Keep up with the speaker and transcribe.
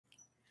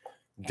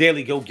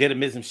Daily Go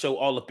Getimism show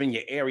all up in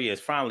your area.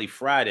 It's finally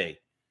Friday.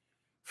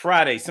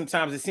 Friday.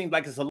 Sometimes it seems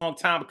like it's a long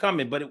time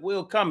coming, but it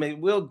will come. It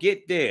will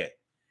get there.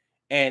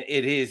 And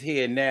it is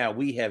here now.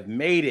 We have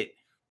made it.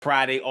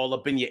 Friday, all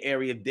up in your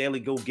area. Daily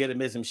Go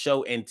Getimism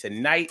show. And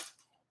tonight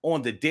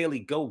on the Daily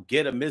Go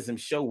Getimism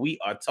show, we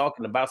are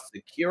talking about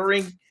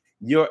securing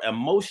your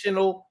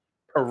emotional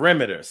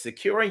perimeter.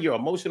 Securing your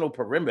emotional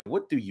perimeter.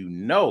 What do you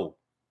know?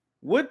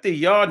 What do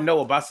y'all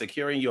know about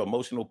securing your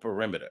emotional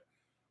perimeter?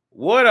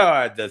 What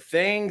are the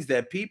things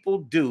that people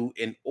do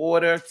in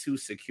order to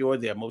secure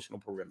their emotional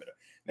perimeter?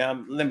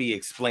 Now, let me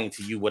explain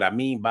to you what I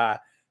mean by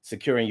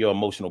securing your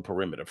emotional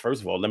perimeter.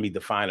 First of all, let me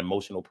define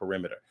emotional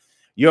perimeter.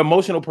 Your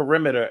emotional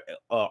perimeter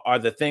are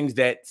the things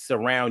that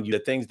surround you, the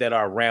things that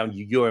are around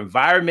you, your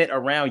environment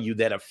around you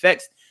that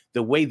affects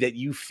the way that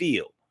you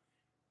feel.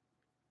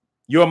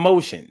 Your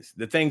emotions,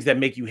 the things that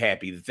make you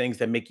happy, the things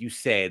that make you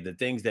sad, the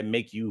things that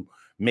make you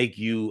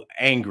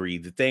angry,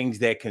 the things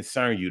that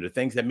concern you, the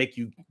things that make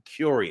you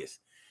curious,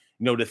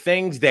 the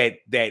things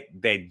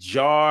that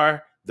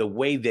jar the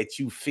way that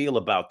you feel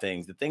about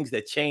things, the things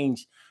that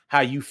change how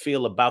you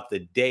feel about the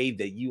day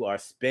that you are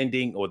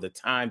spending or the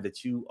time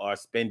that you are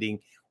spending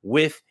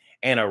with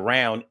and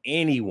around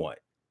anyone.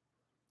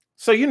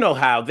 So you know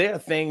how there are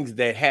things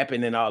that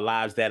happen in our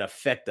lives that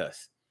affect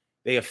us.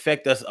 They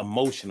affect us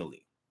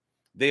emotionally.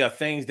 They are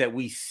things that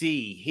we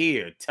see,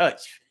 hear,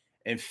 touch,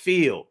 and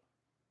feel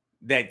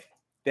that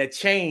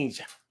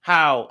change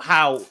how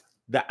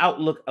the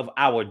outlook of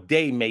our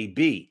day may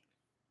be.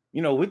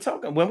 When we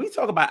talk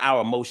about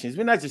our emotions,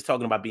 we're not just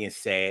talking about being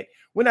sad.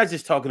 We're not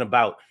just talking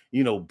about,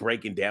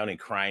 breaking down and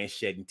crying,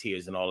 shedding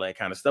tears and all that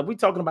kind of stuff. We're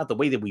talking about the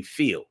way that we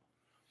feel.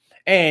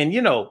 And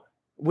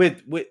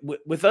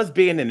with us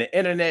being in the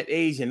internet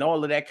age and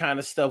all of that kind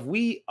of stuff,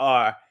 we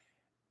are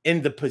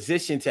in the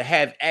position to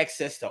have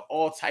access to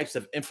all types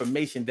of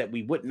information that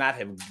we would not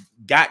have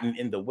gotten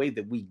in the way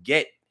that we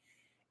get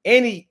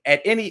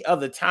at any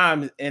other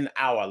time in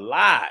our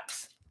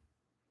lives.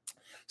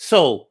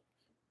 So,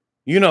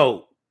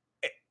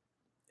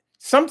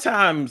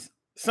 sometimes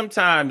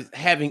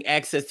having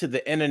access to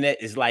the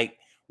internet is like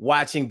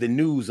watching the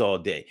news all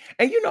day.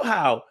 And you know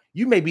how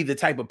you may be the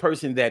type of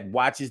person that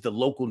watches the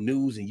local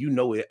news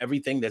and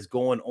everything that's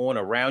going on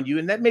around you,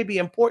 and that may be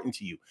important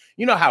to you.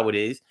 You know how it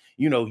is.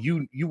 You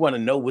want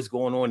to know what's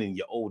going on in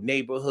your old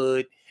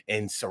neighborhood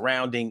and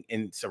surrounding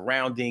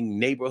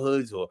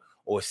neighborhoods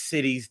or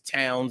cities,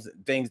 towns,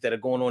 things that are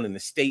going on in the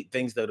state,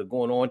 things that are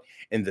going on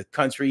in the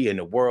country and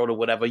the world or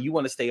whatever. You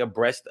want to stay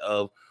abreast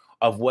of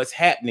what's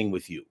happening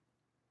with you.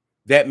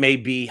 That may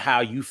be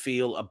how you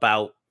feel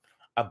about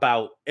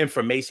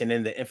information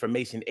in the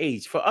information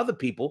age. For other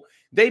people,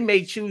 they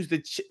may choose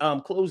to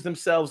close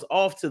themselves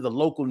off to the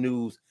local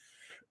news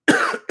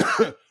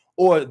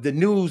or the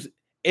news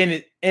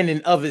in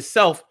and of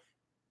itself,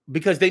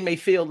 because they may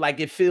feel like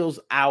it fills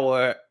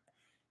our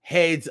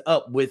heads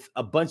up with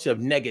a bunch of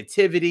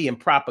negativity and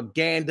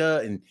propaganda,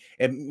 and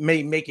it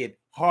may make it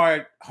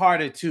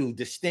harder to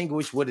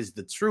distinguish what is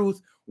the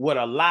truth, what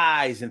are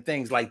lies, and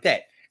things like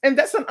that. And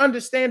that's an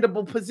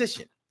understandable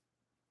position.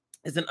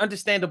 It's an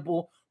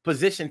understandable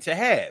position to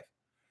have.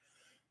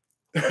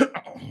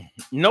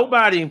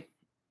 Nobody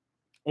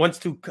wants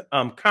to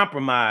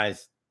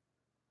compromise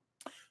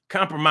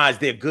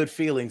their good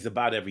feelings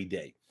about every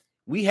day.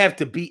 We have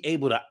to be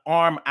able to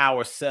arm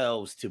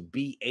ourselves to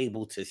be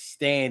able to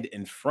stand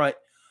in front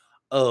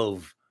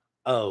of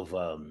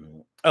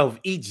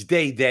each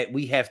day that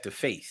we have to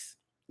face.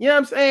 You know what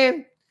I'm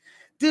saying?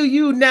 Do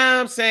you know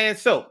what I'm saying?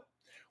 So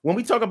when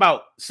we talk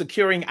about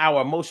securing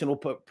our emotional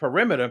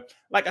perimeter,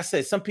 like I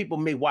said, some people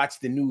may watch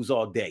the news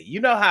all day. You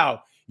know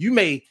how you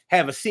may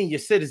have a senior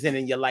citizen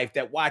in your life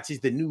that watches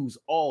the news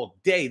all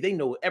day. They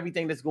know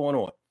everything that's going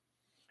on.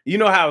 You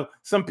know how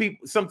some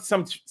people,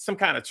 some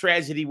kind of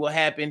tragedy will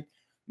happen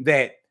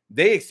that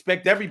they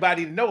expect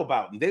everybody to know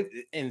about.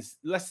 And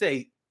let's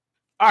say,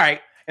 all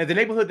right, in the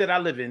neighborhood that I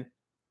live in,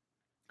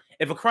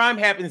 if a crime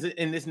happens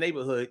in this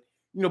neighborhood,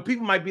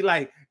 people might be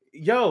like,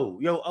 yo,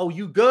 oh,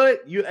 you good?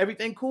 You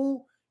everything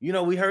cool?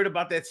 We heard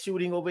about that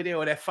shooting over there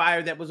or that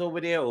fire that was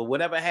over there or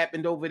whatever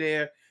happened over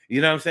there.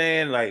 You know what I'm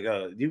saying? Like,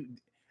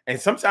 and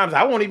sometimes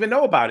I won't even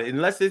know about it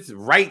unless it's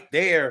right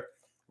there,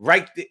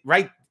 right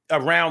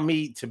around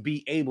me to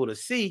be able to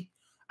see.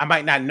 I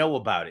might not know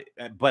about it,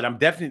 but I'm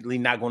definitely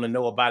not going to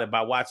know about it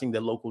by watching the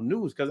local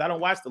news, because I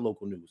don't watch the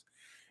local news.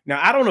 Now,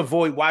 I don't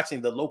avoid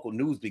watching the local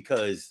news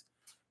because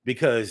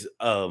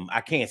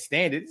I can't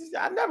stand it.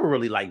 I never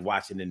really like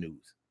watching the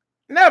news.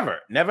 Never,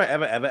 ever,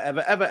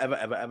 ever,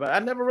 ever. I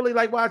never really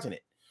like watching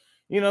it.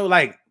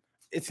 Like,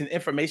 it's an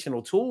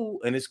informational tool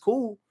and it's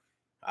cool.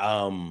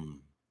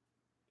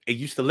 It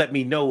used to let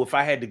me know if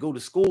I had to go to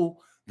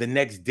school the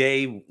next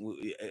day,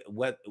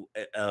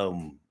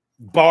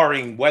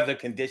 barring weather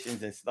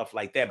conditions and stuff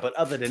like that. But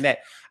other than that,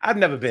 I've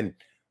never been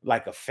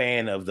like a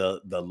fan of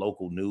the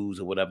local news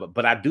or whatever.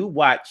 But I do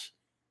watch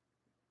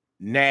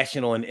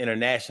national and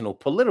international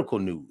political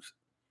news.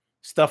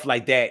 Stuff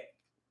like that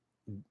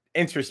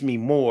interests me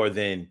more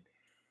than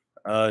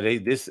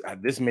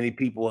This many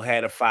people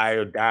had a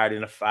fire, died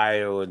in a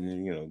fire, or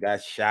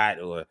got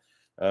shot, or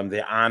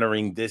they're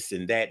honoring this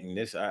and that and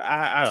this.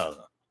 I don't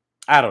know.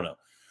 I don't know.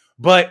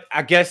 But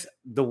I guess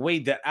the way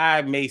that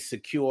I may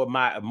secure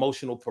my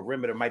emotional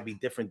perimeter might be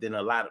different than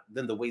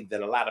the way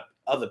that a lot of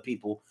other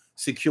people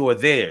secure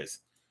theirs.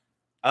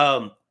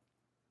 Um,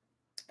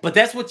 but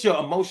that's what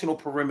your emotional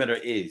perimeter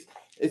is.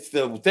 It's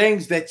the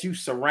things that you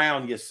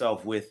surround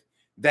yourself with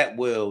that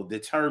will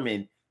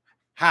determine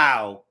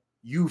how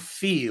you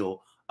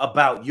feel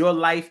about your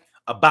life,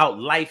 about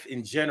life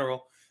in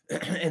general,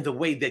 and the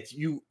way that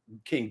you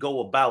can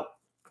go about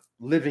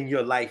living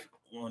your life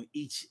on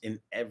each and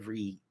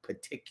every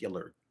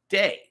particular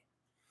day.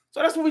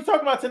 So that's what we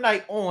talk about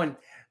tonight on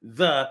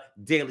the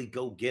Daily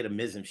Go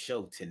Getimism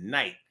show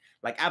tonight.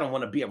 Like, I don't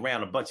want to be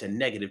around a bunch of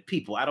negative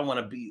people. I don't want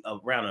to be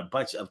around a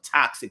bunch of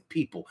toxic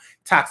people.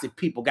 Toxic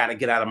people got to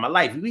get out of my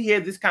life. We hear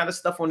this kind of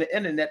stuff on the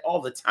internet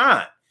all the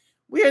time.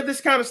 We hear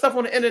this kind of stuff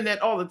on the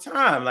internet all the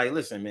time. Like,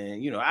 listen,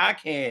 man, I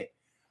can't,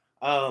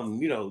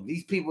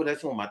 these people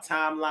that's on my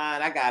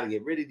timeline, I got to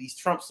get rid of these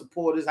Trump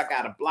supporters. I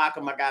got to block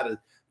them. I got to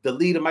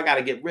delete them. I got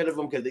to get rid of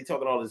them because they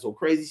talking all this old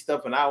crazy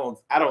stuff. And I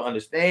don't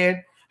understand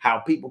how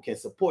people can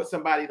support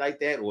somebody like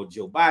that, or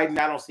Joe Biden.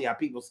 I don't see how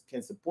people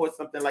can support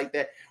something like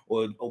that,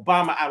 or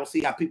Obama. I don't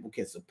see how people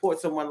can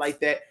support someone like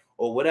that,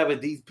 or whatever.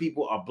 These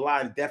people are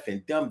blind, deaf,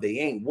 and dumb. They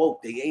ain't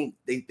woke.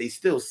 They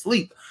still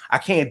sleep. I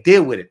can't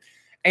deal with it.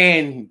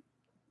 And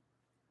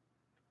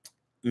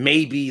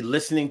maybe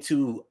listening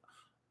to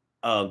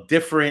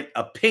different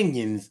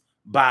opinions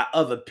by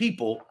other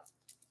people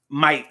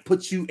might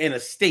put you in a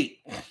state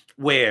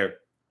where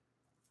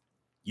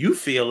you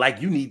feel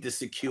like you need to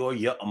secure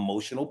your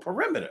emotional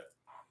perimeter.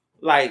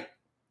 Like,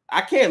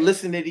 I can't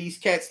listen to these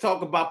cats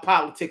talk about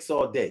politics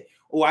all day,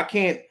 or I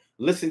can't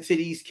listen to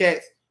these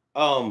cats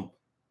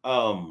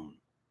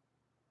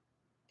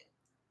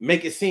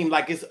make it seem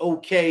like it's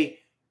okay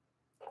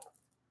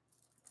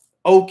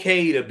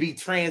to be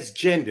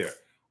transgender,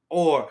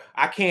 or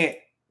I can't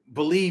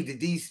believe that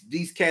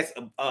these cats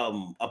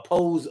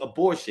oppose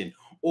abortion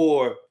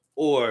or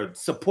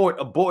support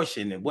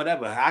abortion and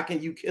whatever. How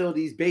can you kill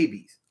these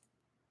babies?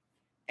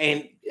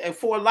 And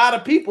for a lot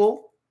of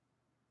people,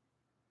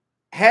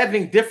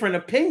 having different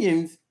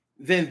opinions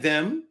than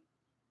them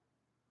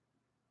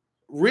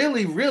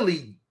really,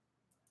 really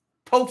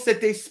pokes at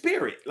their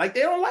spirit. Like,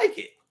 they don't like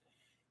it.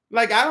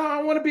 Like, I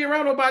don't want to be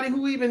around nobody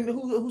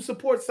who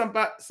supports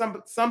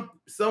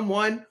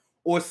someone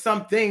or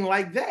something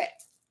like that.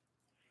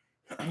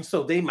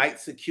 So they might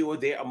secure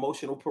their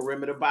emotional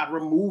perimeter by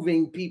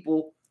removing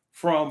people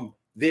from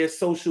their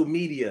social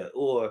media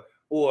or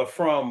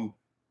from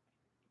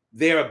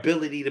their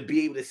ability to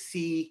be able to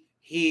see,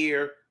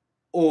 hear,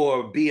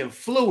 or be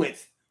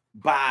influenced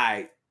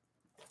by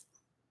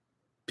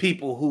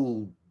people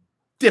who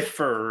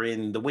differ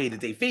in the way that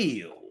they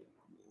feel.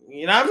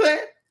 You know what I'm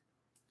saying?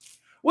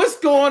 What's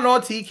going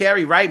on, T.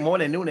 Carey? Right,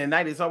 morning, noon, and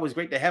night. It's always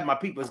great to have my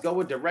peoples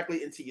going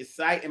directly into your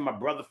site. And my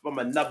brother from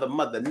another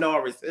mother,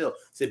 Norris Hill.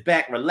 Sit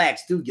back,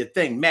 relax, do your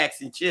thing,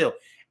 max and chill.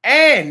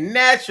 And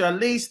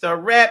Naturalista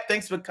Rap,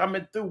 thanks for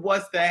coming through.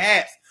 What's the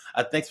haps?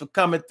 Thanks for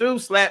coming through,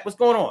 Slap. What's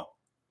going on?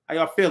 How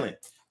y'all feeling?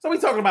 So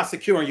we're talking about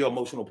securing your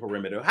emotional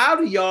perimeter. How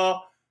do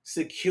y'all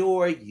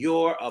secure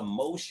your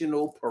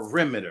emotional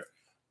perimeter?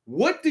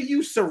 What do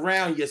you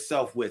surround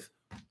yourself with?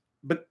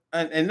 But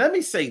and let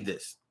me say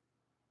this.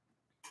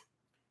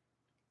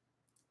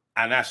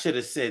 And I should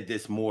have said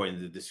this more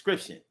in the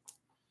description.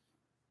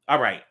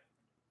 All right.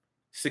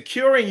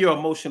 Securing your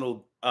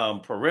emotional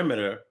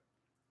perimeter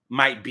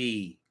might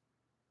be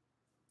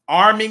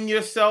arming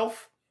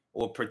yourself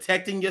or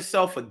protecting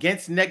yourself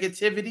against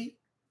negativity,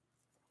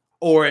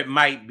 or it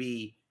might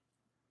be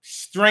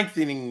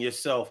strengthening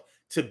yourself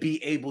to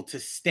be able to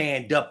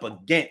stand up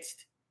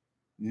against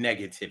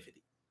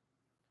negativity.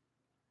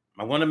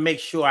 I want to make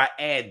sure I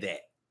add that.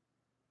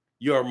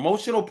 Your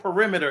emotional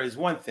perimeter is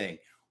one thing.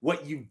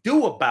 What you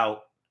do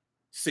about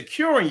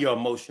securing your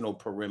emotional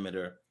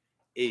perimeter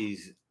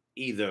is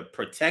either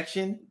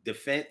protection,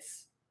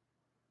 defense,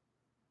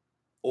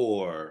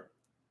 or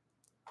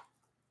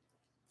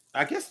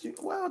I guess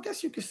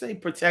you could say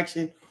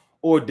protection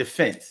or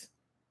defense.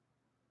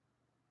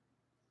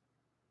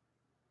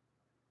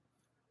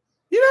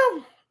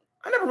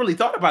 I never really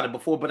thought about it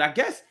before, but I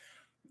guess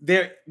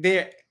there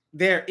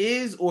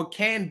is or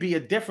can be a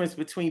difference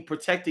between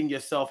protecting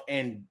yourself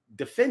and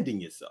defending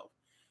yourself.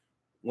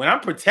 When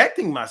I'm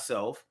protecting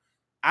myself,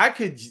 I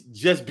could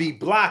just be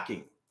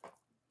blocking.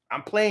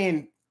 I'm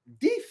playing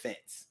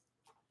defense.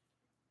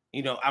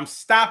 I'm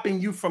stopping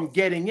you from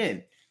getting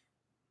in.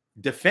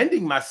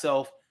 Defending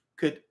myself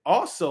could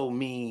also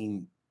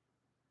mean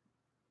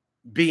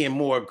being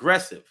more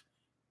aggressive,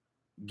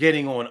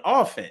 getting on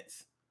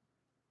offense.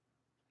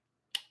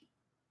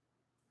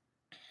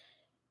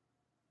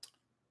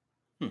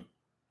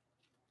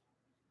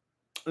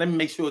 Let me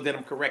make sure that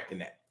I'm correct in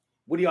that.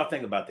 What do y'all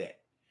think about that?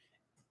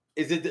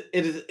 Is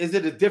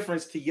it a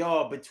difference to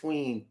y'all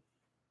between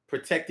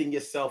protecting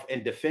yourself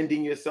and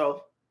defending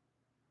yourself?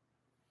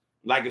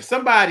 Like, if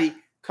somebody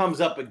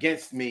comes up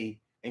against me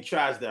and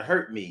tries to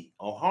hurt me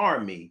or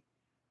harm me,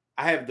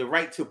 I have the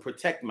right to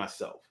protect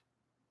myself.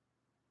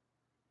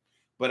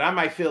 But I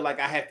might feel like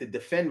I have to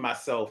defend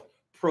myself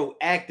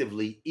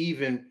proactively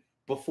even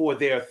before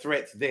there are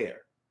threats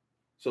there.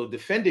 So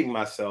defending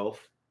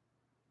myself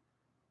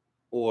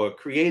or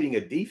creating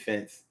a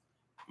defense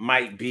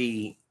might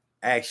be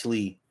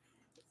actually,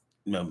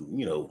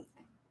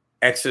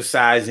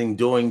 exercising,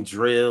 doing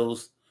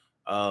drills,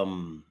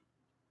 um,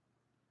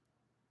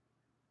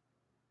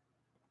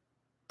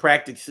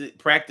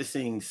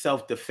 practicing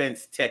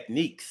self-defense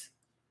techniques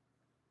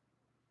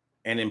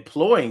and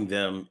employing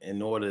them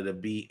in order to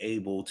be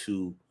able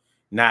to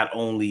not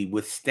only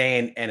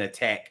withstand an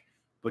attack,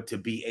 but to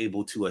be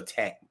able to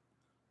attack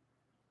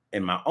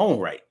in my own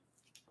right.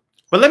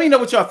 But let me know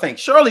what y'all think.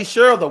 Shirley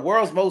Cheryl, the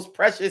world's most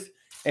precious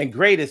and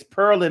greatest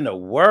pearl in the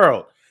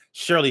world.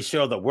 Shirley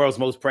Cheryl, the world's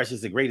most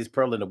precious and greatest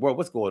pearl in the world.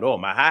 What's going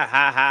on, my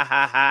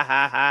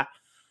hi?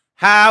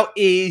 How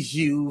is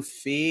you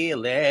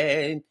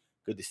feeling?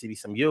 Good to see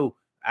some you.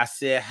 I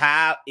said,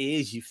 how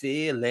is you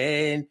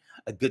feeling?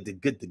 Good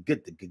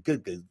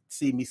to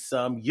see me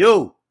some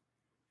you.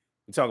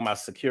 We're talking about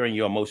securing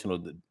your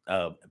emotional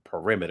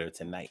perimeter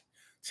tonight.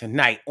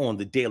 Tonight on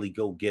the Daily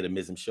Go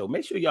Getimism Show.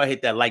 Make sure y'all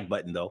hit that like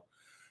button, though.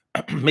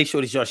 Make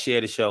sure that y'all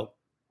share the show.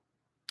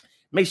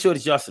 Make sure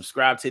that y'all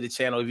subscribe to the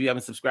channel. If you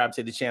haven't subscribed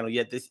to the channel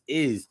yet, this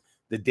is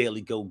the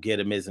Daily Go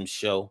Getimism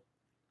Show.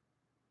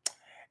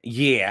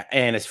 Yeah,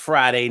 and it's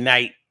Friday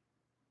night.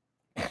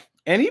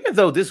 And even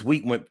though this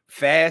week went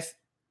fast,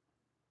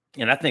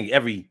 and I think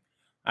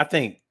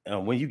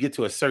when you get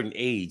to a certain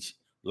age,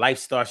 life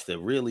starts to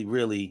really,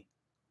 really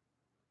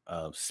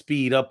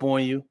speed up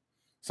on you.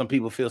 Some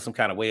people feel some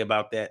kind of way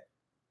about that.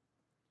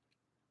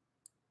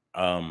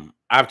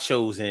 I've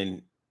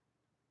chosen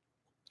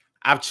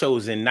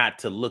not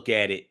to look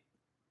at it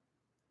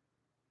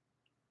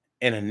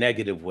in a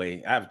negative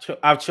way.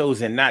 I've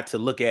chosen not to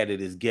look at it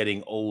as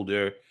getting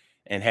older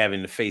and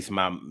having to face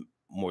my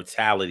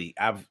mortality.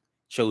 I've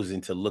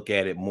chosen to look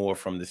at it more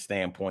from the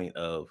standpoint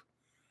of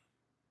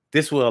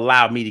this will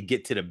allow me to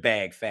get to the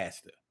bag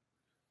faster.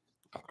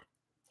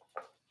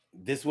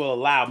 This will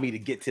allow me to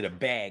get to the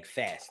bag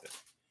faster.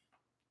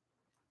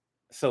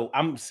 So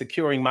I'm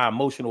securing my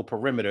emotional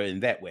perimeter in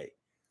that way.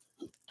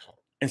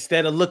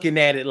 Instead of looking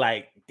at it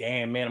like,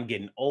 damn, man, I'm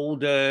getting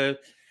older.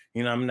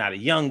 I'm not a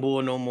young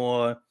boy no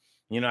more.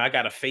 I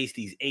got to face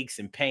these aches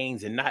and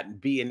pains and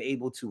not being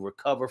able to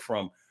recover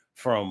from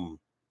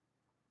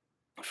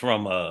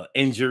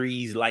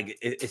injuries like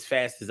as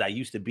fast as I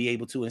used to be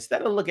able to.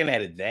 Instead of looking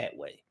at it that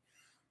way,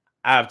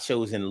 I've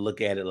chosen to look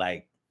at it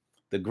like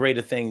the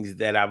greater things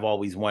that I've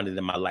always wanted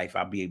in my life,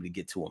 I'll be able to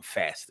get to them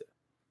faster.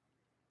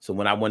 So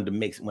when I want to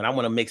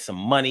make some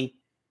money,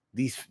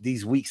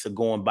 these weeks are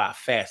going by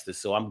faster.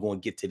 So I'm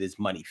going to get to this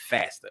money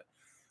faster.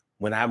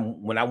 When I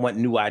want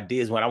new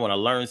ideas, when I want to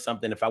learn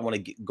something, if I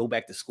want to go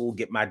back to school,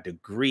 get my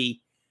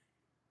degree,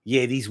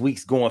 yeah, these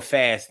weeks going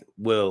fast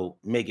will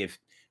make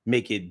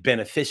it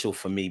beneficial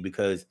for me,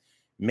 because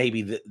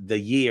maybe the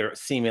year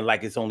seeming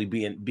like it's only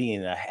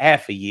being a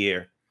half a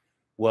year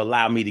will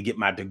allow me to get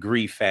my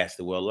degree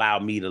faster, will allow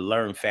me to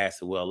learn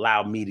faster, will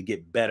allow me to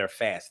get better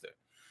faster.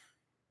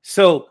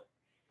 So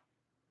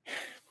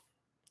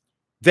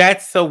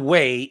that's a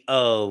way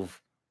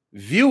of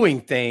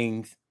viewing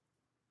things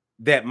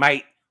that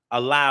might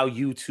allow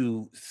you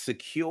to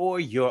secure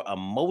your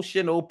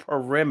emotional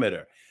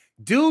perimeter.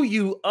 Do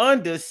you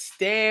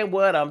understand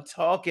what I'm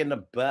talking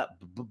about?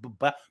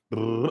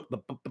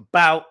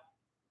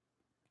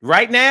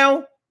 Right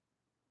now,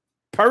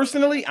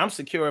 personally, I'm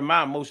securing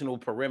my emotional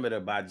perimeter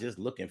by just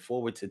looking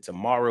forward to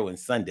tomorrow and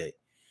Sunday,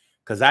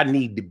 because I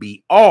need to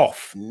be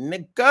off,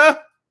 nigga.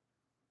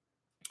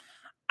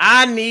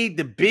 I need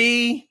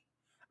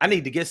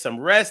to get some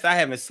rest. I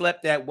haven't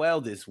slept that well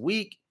this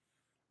week.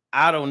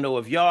 I don't know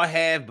if y'all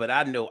have, but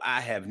I know I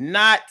have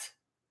not.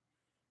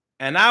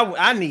 And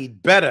I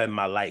need better in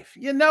my life.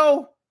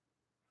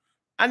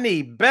 I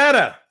need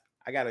better.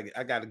 I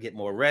gotta get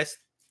more rest.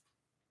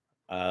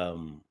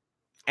 And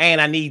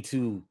I need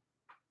to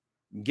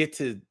get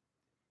to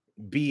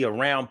be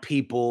around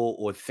people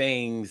or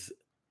things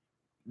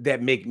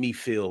that make me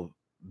feel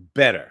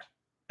better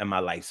in my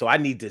life. So I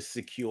need to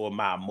secure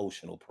my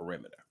emotional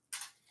perimeter.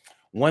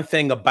 One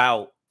thing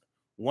about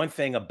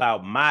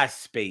my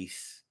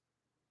space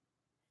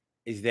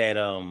is that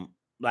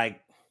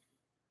like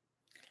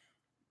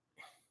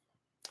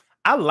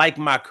I like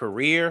my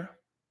career,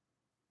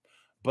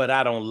 but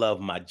I don't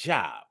love my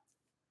job.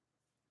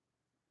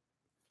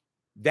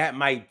 That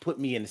might put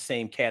me in the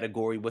same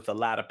category with a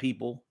lot of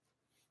people.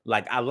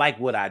 Like I like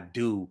what I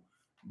do,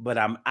 but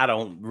I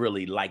don't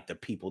really like the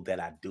people that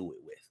I do it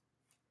with.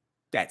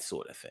 That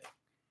sort of thing.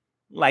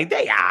 Like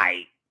they all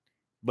right,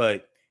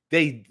 but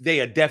they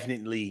are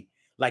definitely,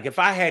 like, if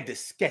I had to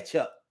sketch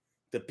up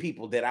the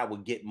people that I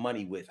would get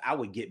money with, I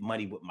would get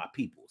money with my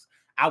peoples.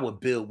 I would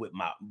build with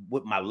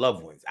my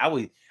loved ones. I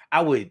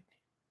would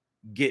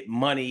get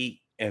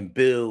money and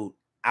build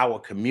our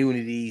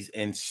communities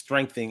and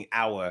strengthen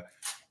our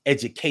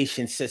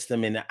education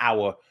system and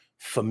our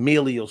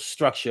familial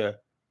structure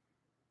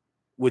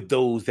with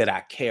those that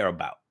I care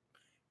about.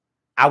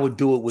 I would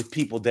do it with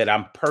people that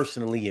I'm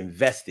personally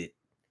invested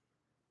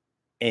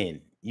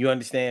in. You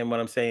understand what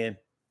I'm saying?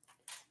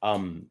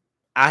 Um,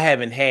 I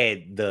haven't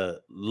had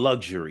the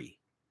luxury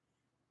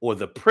or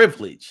the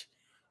privilege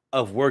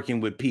of working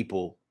with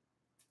people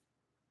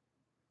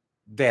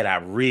that I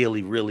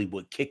really, really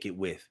would kick it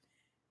with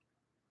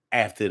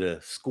after the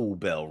school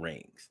bell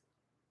rings.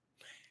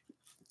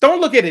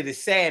 Don't look at it as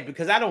sad,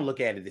 because I don't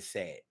look at it as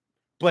sad,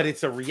 but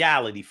it's a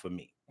reality for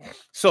me.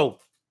 So,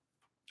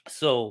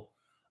 so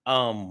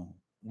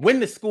when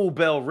the school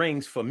bell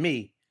rings for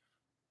me,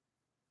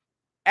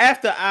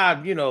 after I,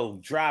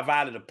 drive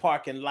out of the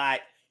parking lot,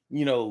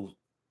 you know,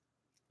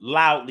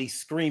 loudly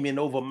screaming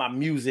over my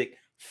music,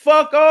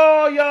 fuck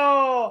all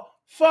y'all,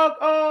 fuck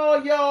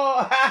all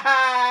y'all.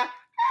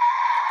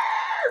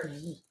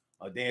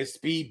 Oh, damn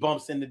speed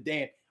bumps in the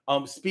damn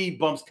speed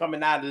bumps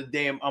coming out of the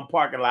damn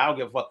parking lot. I don't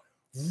give a fuck.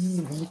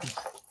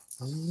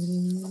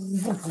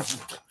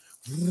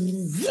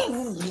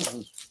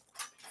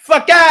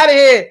 Fuck out of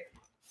here.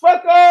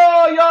 Fuck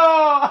all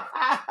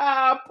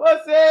y'all.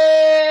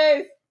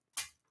 Pussies.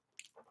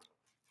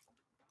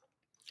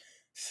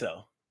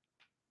 So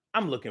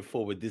I'm looking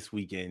forward this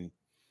weekend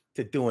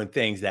to doing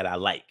things that I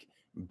like,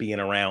 being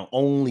around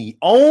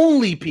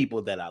only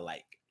people that I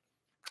like.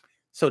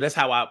 So that's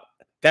how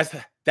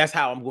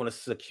I'm going to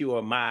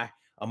secure my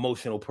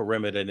emotional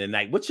perimeter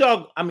tonight. What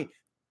y'all,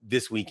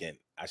 this weekend,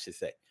 I should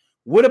say.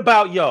 What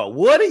about y'all?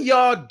 What are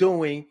y'all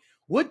doing?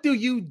 What do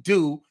you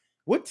do?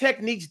 What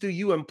techniques do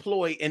you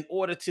employ in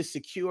order to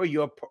secure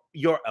your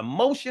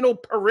emotional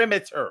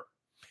perimeter?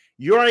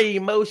 Your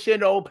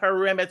emotional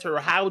perimeter.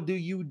 How do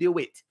you do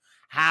it?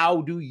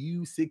 How do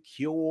you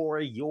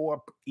secure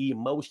your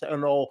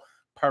emotional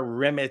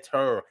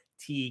perimeter?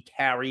 T.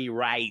 Carey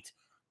Wright,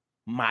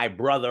 my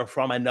brother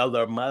from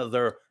another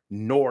mother,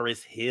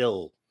 Norris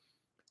Hill,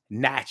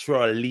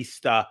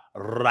 Naturalista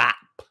Rap,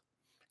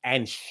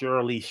 and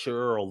Shirley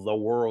Sherrill, the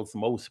world's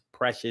most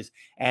precious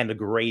and the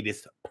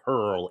greatest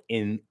pearl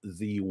in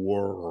the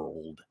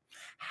world.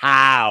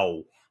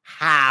 How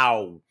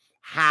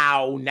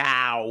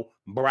now,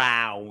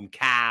 brown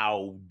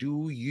cow,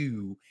 do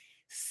you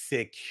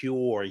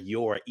secure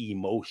your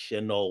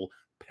emotional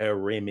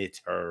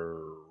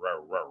perimeter?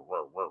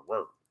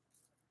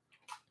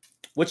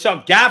 What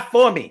y'all got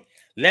for me?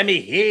 Let me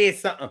hear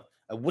something.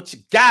 What you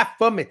got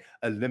for me?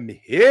 Let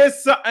me hear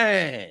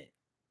something.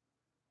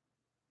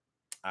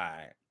 All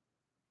right.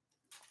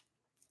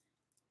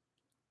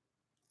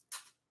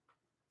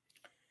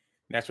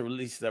 Natural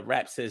Release the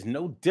Rap says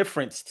no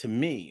difference to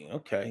me.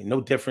 Okay.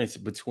 No difference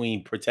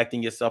between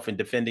protecting yourself and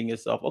defending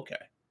yourself. Okay.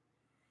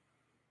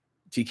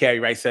 G. Carey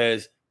Wright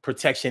says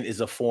protection is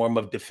a form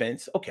of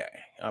defense. Okay.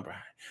 All right.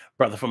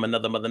 Brother from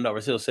another mother,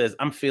 Norris Hill says,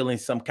 I'm feeling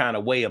some kind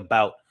of way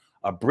about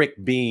a brick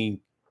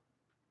being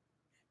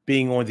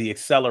on the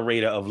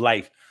accelerator of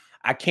life.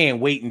 I can't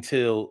wait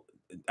till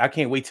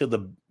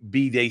the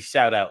B-Day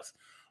shout outs.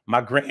 My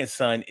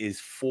grandson is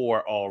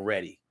 4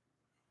 already.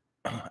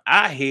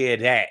 I hear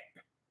that.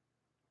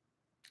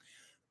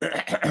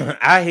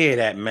 I hear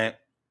that, man.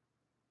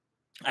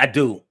 I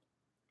do.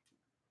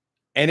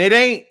 And it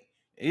ain't,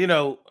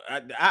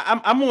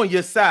 I'm on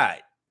your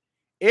side.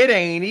 It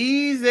ain't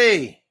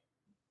easy.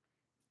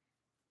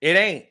 It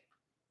ain't.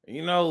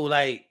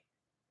 Like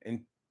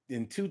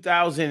in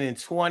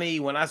 2020,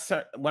 when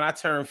I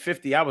turned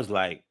 50, I was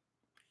like,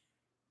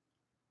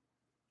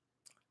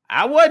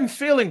 I wasn't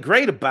feeling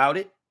great about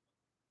it.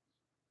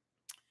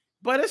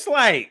 But it's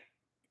like,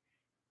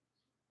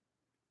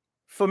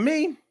 for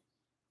me,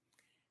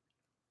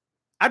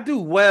 I do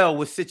well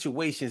with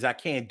situations I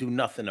can't do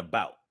nothing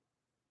about.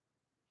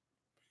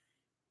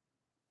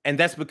 And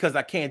that's because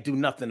I can't do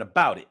nothing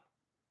about it.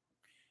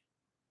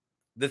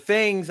 The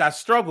things I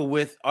struggle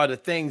with are the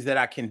things that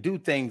I can do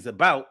things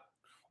about,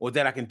 or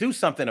that I can do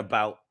something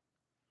about,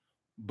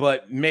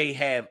 but may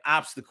have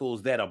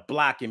obstacles that are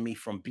blocking me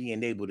from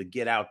being able to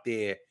get out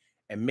there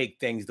and make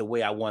things the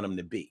way I want them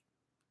to be.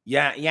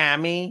 Yeah, I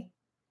mean?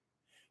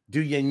 Do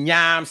you know what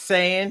I'm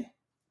saying?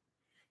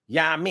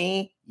 Yeah, I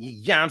mean?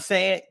 Yeah, I'm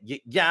saying?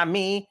 Yeah, I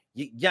mean?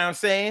 Yeah, I'm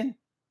saying?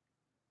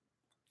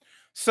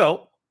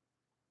 So,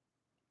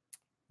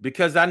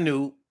 because I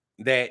knew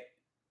that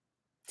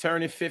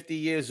turning 50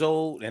 years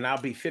old, and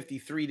I'll be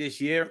 53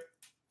 this year,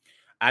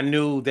 I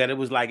knew that it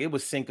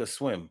was sink or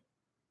swim.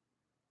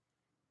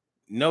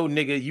 No,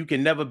 nigga, you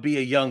can never be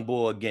a young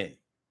boy again.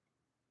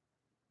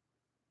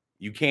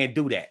 You can't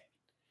do that.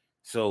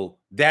 So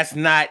that's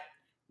not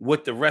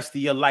what the rest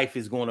of your life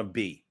is going to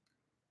be.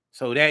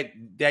 So that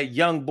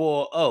young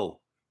boy,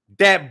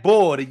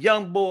 the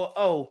young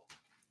boy,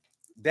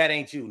 that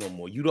ain't you no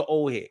more. You the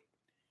old head.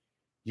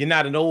 You're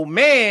not an old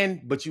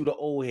man, but you the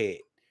old head.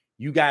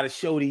 You got to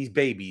show these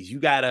babies. You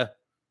got to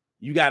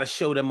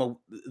show them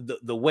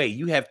the way.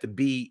 You have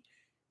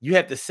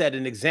to set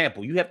an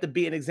example. You have to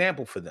be an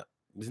example for them.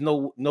 There's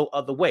no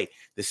other way.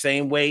 The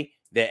same way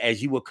that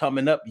as you were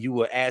coming up, you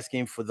were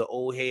asking for the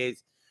old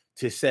heads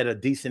to set a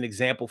decent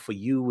example for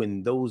you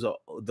and those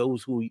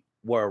who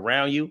were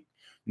around you.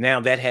 Now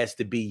that has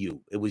to be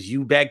you. It was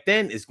you back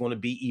then. It's going to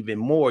be even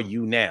more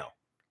you now.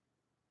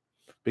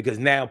 Because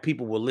now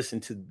people will listen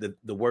to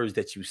the words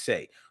that you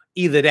say.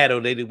 Either that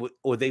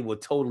or they will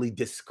totally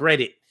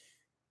discredit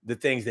the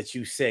things that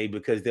you say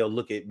because they'll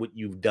look at what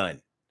you've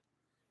done.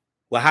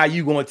 Well, how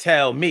you going to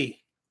tell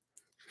me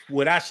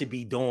what I should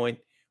be doing?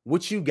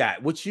 What you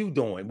got? What you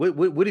doing?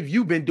 What have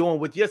you been doing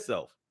with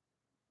yourself?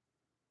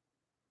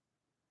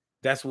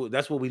 That's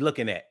what we're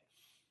looking at.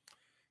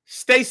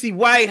 Stacy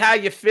White, how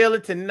you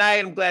feeling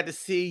tonight? I'm glad to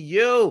see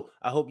you.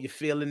 I hope you're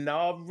feeling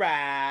all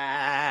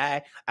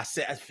right. I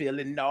said I'm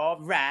feeling all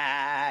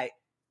right.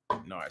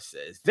 Nar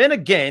says. Then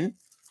again,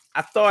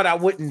 I thought I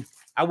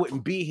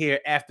wouldn't be here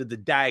after the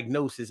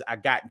diagnosis I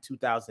got in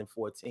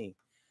 2014.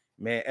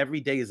 Man, every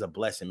day is a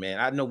blessing, man.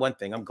 I know one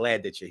thing. I'm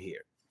glad that you're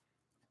here.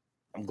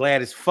 I'm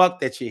glad as fuck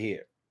that you're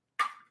here.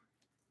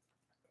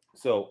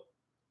 So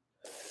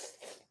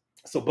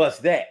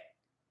bust that.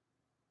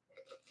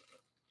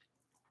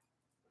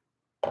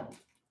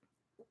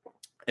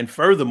 And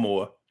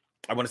furthermore,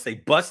 I want to say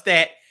bust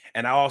that,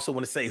 and I also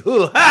want to say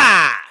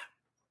hoo-ha!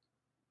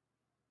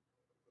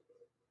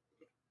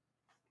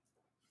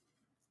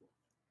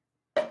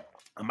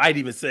 I might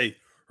even say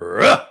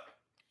ruh,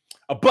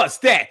 a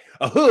bust that,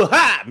 a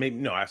hoo-ha. Maybe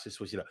no, I should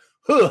switch it up.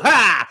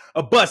 Hoo-ha,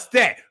 a bust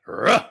that.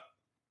 Ruh.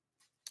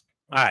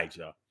 All right,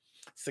 y'all.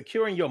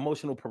 Securing your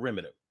emotional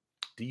perimeter.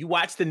 Do you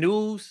watch the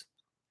news?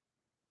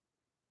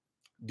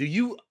 Do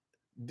you,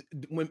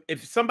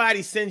 if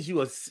somebody sends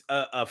you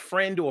a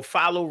friend or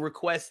follow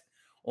request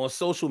on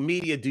social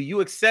media, do you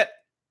accept?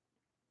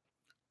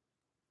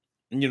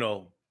 You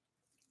know,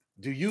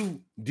 do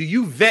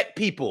you vet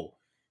people?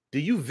 Do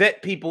you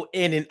vet people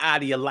in and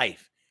out of your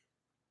life?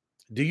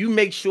 Do you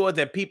make sure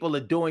that people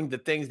are doing the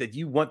things that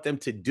you want them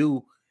to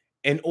do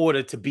in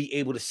order to be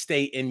able to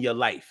stay in your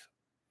life?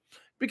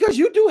 Because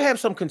you do have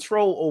some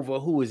control over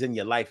who is in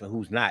your life and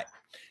who's not.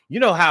 You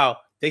know how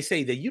they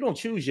say that you don't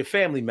choose your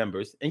family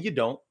members, and you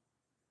don't,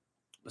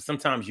 but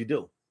sometimes you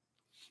do.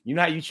 You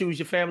know how you choose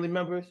your family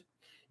members?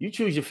 You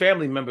choose your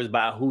family members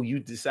by who you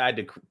decide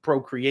to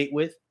procreate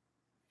with.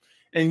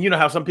 And you know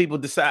how some people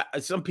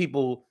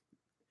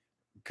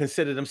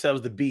consider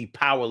themselves to be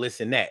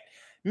powerless in that.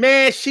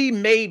 Man, she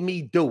made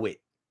me do it.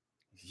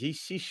 She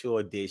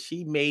sure did.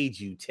 She made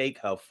you take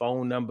her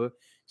phone number.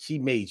 She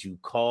made you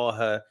call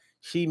her.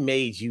 She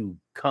made you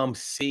come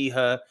see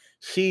her.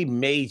 She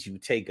made you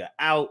take her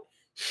out.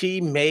 She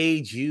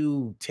made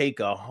you take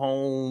her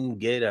home,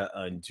 get her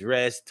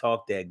undressed,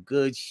 talk that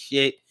good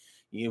shit.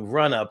 You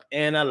run up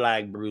in her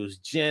like Bruce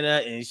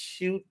Jenner and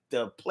shoot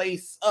the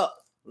place up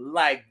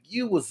like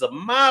you was a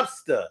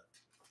mobster.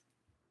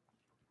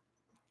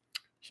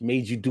 She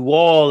made you do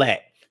all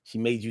that. She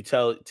made you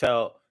tell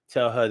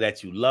her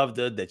that you loved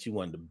her, that you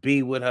wanted to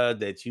be with her,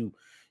 that you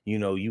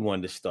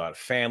wanted to start a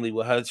family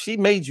with her. She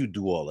made you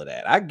do all of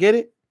that. I get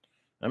it.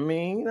 I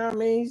mean, you know what I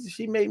mean?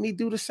 She made me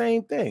do the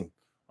same thing.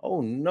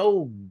 Oh,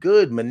 no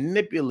good,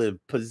 manipulative,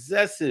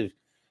 possessive,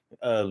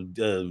 uh,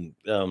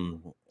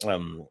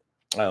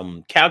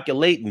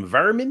 calculating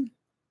vermin.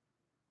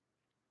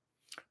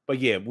 But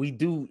yeah, we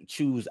do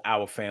choose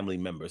our family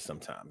members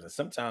sometimes. And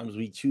sometimes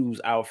we choose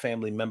our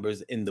family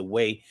members in the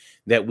way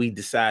that we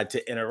decide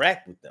to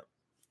interact with them.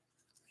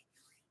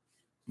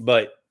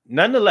 But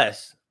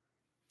nonetheless,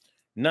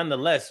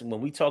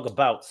 when we talk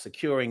about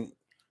securing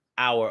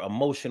our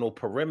emotional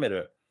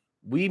perimeter,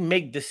 we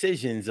make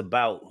decisions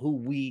about who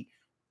we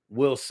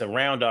will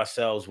surround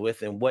ourselves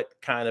with and what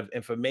kind of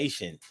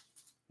information,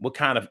 what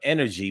kind of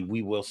energy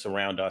we will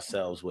surround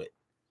ourselves with.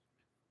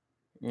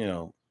 You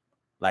know,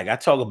 like I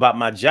talk about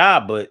my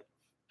job, but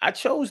I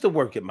chose to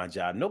work at my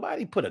job.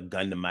 Nobody put a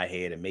gun to my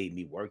head and made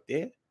me work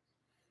there.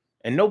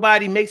 And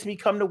nobody makes me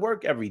come to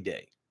work every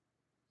day.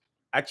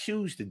 I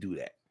choose to do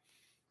that.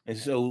 And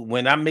so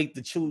when I make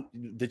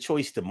the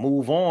choice to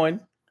move on,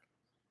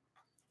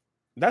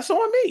 that's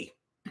on me.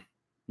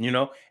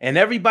 And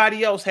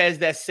everybody else has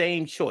that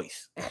same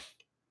choice.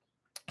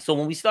 So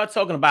when we start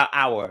talking about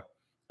our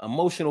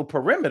emotional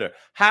perimeter,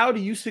 how do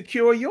you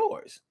secure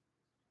yours?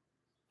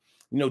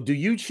 Do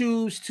you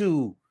choose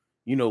to,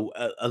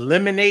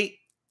 eliminate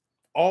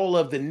all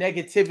of the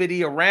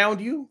negativity around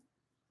you?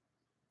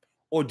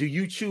 Or do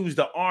you choose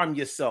to arm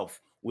yourself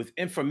with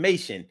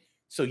information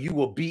so you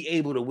will be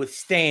able to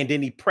withstand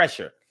any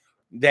pressure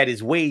that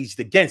is waged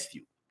against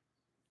you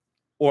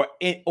or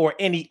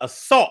any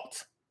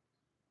assault?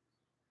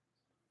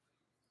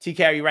 T.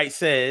 Carey Wright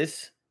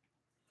says,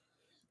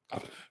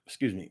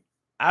 excuse me,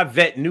 I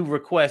vet new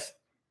requests,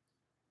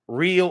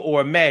 real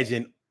or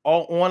imagined,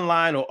 all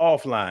online or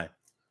offline.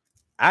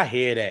 I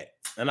hear that.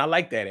 And I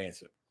like that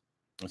answer.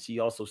 And she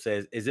also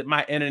says, is it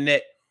my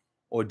internet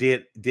or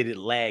did it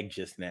lag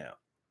just now?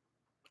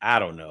 I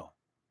don't know.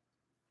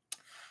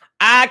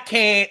 I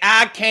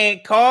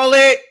can't call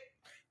it.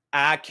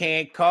 I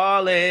can't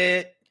call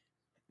it.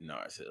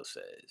 Narcil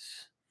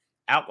says,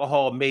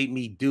 alcohol made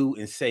me do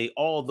and say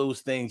all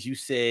those things you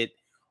said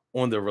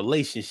on the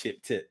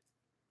relationship tip.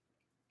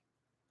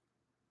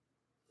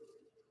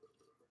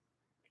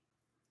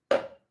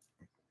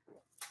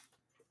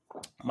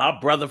 My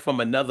brother from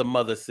another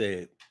mother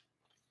said,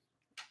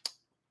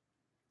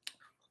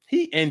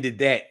 he ended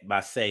that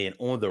by saying,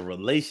 on the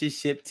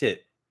relationship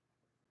tip,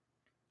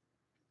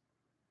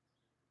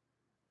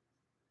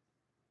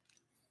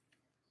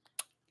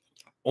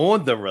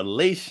 on the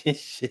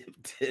relationship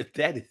tip,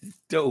 that is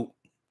dope.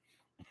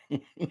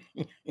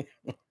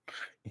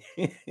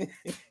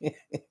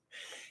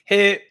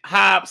 Hip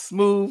hop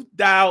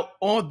smoothed out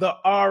on the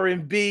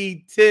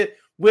R&B tip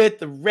with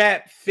the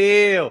rap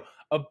feel,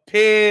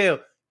 appeal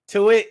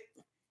to it.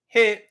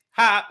 Hip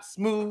hop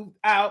smoothed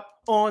out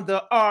on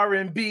the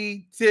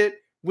R&B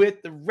tip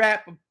with the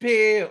rap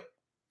appeal,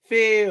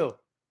 feel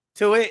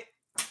to it.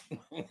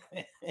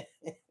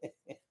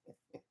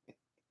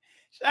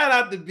 Shout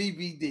out to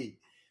BBD.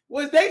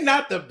 Was they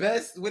not the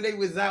best when they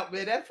was out,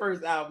 man? That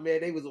first album,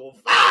 man, they was on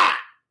fire.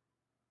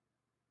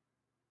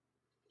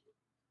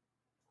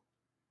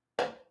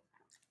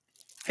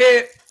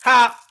 Hip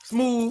hop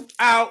smooth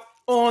out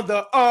on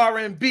the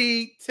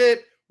R&B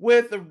tip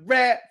with a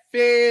rap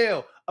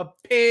feel,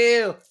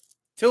 appeal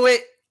to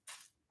it.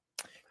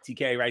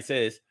 TK Wright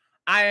says,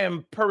 I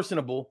am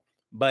personable,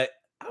 but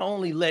I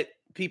only let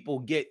people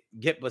get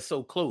but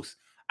so close.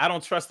 I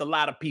don't trust a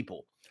lot of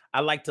people. I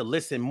like to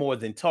listen more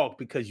than talk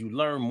because you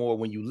learn more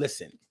when you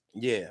listen.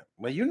 Yeah.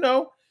 Well,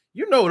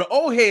 the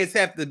old heads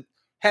have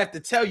to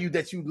tell you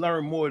that you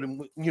learn more than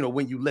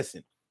when you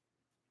listen.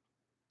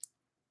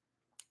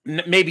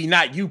 Maybe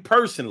not you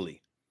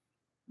personally,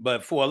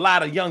 but for a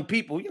lot of young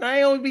people,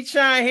 I don't be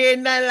trying here,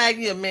 nothing like,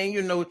 yeah,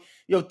 man,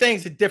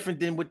 things are different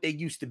than what they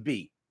used to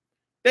be.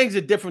 Things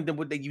are different than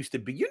what they used to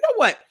be. You know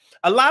what?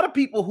 A lot of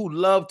people who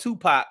love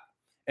Tupac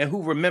and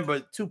who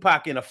remember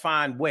Tupac in a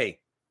fine way.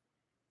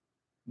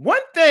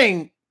 One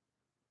thing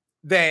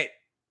that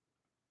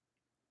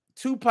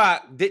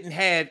Tupac didn't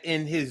have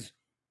in his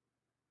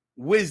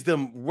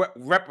wisdom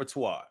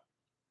repertoire,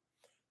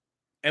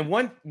 and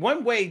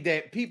one way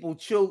that people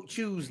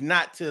choose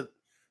not to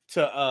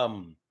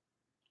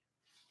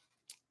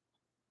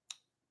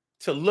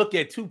look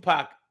at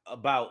Tupac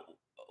about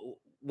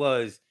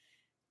was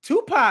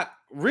Tupac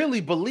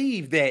really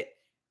believed that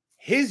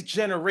his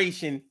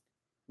generation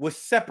was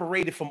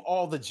separated from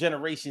all the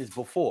generations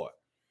before.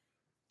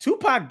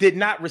 Tupac did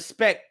not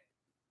respect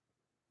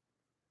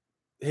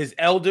his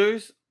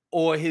elders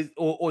or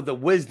the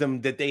wisdom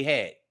that they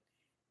had.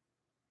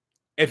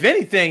 If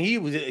anything, he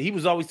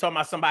was always talking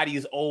about somebody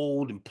is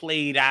old and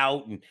played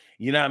out, and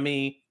you know what I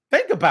mean?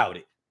 Think about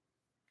it.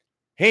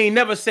 He ain't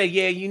never say,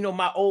 yeah,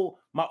 my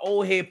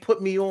old head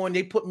put me on,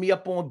 they put me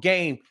up on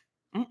game.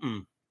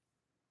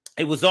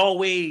 It was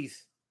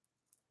always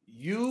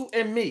you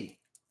and me.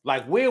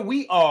 Like where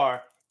we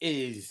are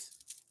is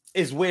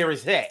where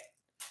it's at.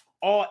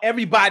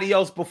 Everybody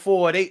else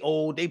before, they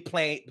old, they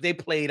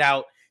played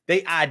out,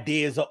 they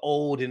ideas are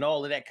old and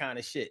all of that kind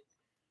of shit.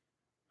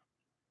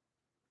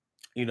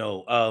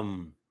 People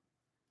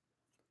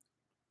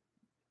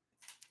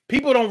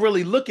don't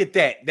really look at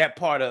that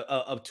part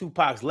of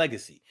Tupac's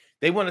legacy.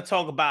 They want to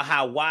talk about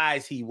how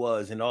wise he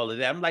was and all of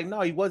that. I'm like,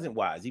 no, he wasn't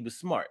wise. He was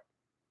smart.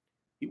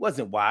 He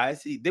wasn't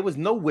wise. There was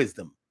no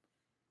wisdom.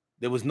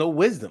 There was no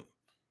wisdom.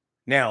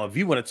 Now, if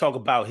you want to talk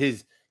about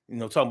his,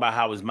 talking about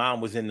how his mom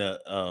was in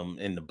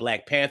the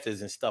Black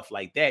Panthers and stuff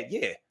like that,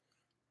 yeah.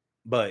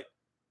 But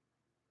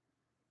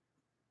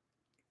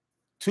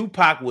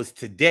Tupac was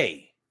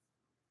today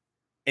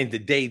in the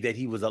day that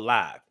he was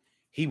alive.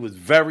 He was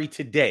very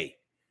today.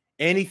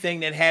 Anything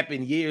that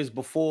happened years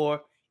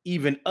before,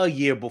 even a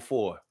year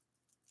before.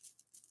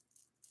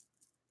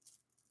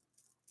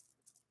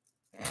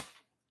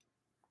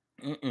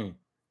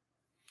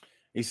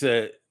 He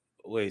said,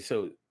 wait,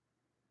 so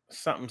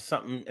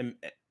something, and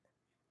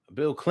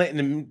Bill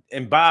Clinton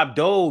and Bob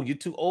Dole, you're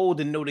too old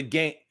to know the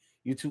game.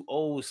 You're too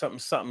old, something,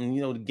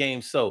 the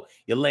game, so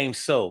you're lame,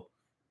 so,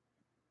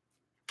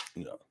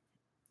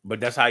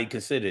 but that's how you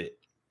consider it.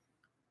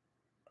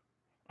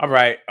 All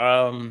right.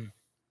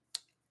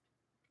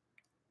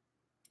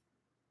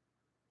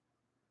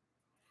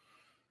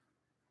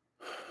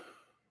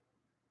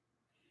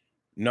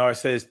 Nar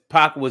says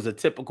Pac was a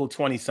typical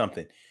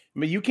 20-something. I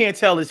mean, you can't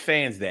tell his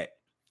fans that.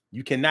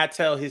 You cannot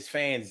tell his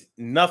fans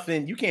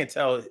nothing. You can't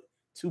tell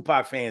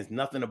Tupac fans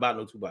nothing about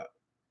no Tupac.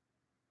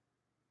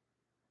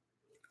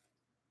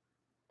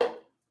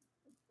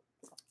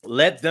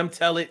 Let them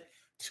tell it.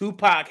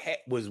 Tupac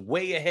was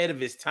way ahead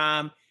of his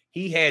time.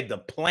 He had the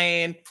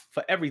plan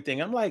for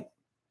everything. I'm like,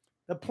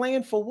 the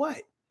plan for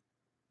what?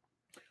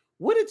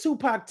 What did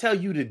Tupac tell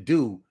you to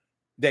do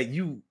that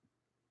you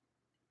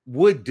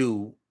would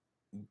do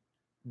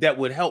that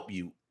would help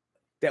you,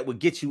 that would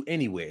get you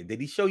anywhere?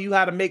 Did he show you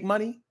how to make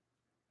money?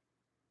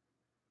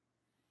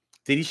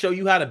 Did he show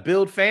you how to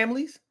build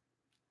families?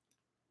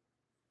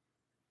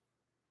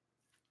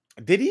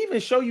 Did he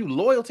even show you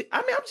loyalty?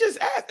 I mean, I'm just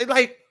asking,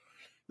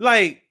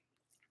 like,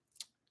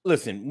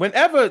 listen,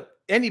 whenever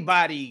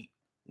anybody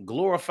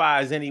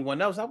glorifies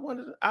anyone else, I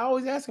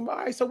always ask him, all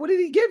right, so what did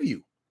he give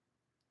you?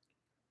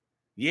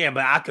 Yeah,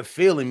 but I could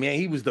feel him, man.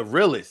 He was the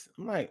realest.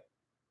 I'm like,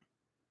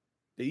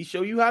 did he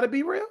show you how to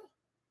be real?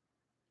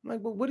 I'm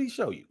like, well, what did he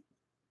show you?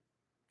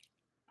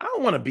 I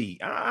don't want to be.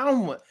 I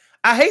don't want.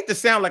 I hate to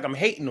sound like I'm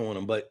hating on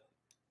him, but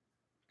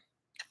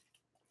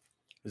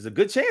there's a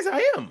good chance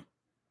I am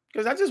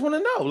because I just want to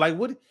know, like,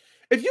 what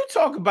if you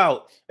talk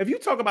about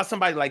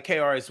somebody like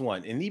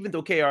KRS-One, and even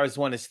though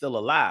KRS-One is still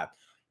alive,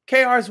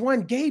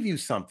 KRS-One gave you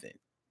something.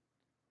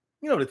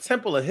 You know, the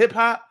temple of hip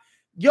hop.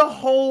 Your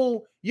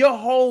whole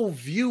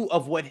view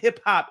of what hip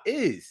hop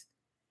is.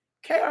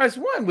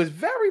 KRS-One was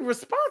very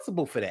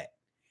responsible for that.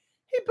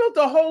 He built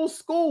a whole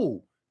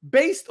school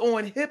based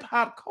on hip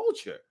hop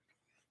culture.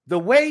 The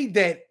way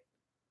that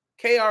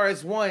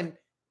KRS-One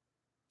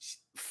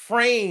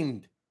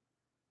framed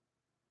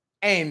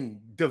and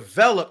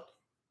developed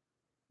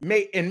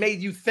made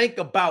you think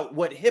about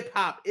what hip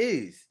hop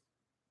is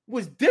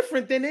was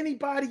different than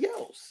anybody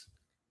else.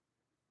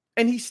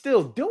 And he's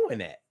still doing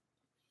that.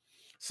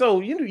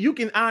 So, you know, you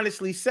can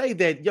honestly say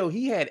that, yo,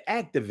 he had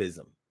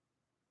activism.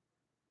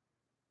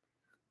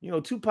 You know,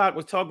 Tupac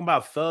was talking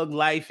about thug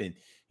life and,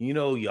 you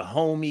know, your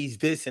homies,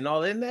 this and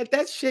all that. And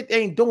that shit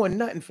ain't doing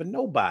nothing for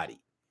nobody.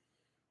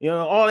 You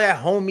know, all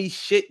that homie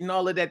shit and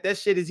all of that. That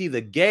shit is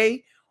either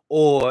gay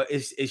or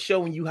it's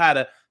showing you how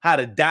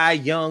to die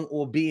young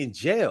or be in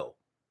jail.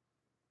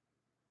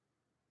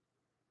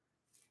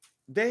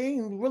 There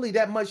ain't really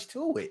that much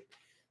to it.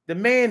 The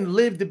man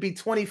lived to be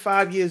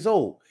 25 years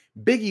old.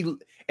 Biggie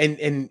and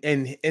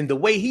the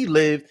way he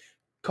lived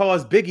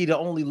caused Biggie to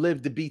only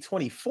live to be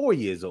 24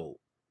 years old.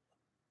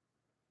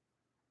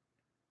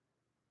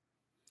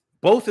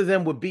 Both of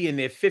them would be in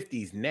their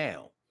 50s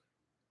now,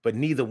 but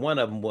neither one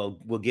of them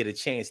will get a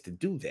chance to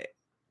do that.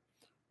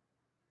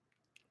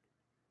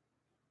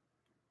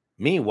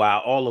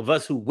 Meanwhile, all of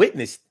us who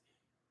witnessed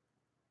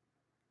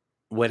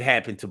what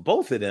happened to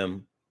both of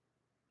them,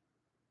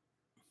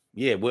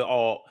 yeah, we're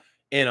all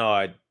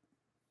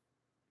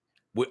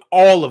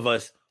of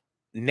us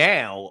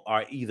now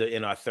are either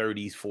in our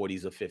 30s,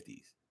 40s, or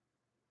 50s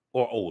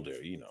or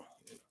older, you know.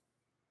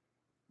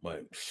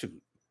 But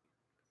shoot,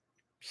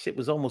 shit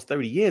was almost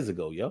 30 years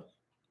ago, yo.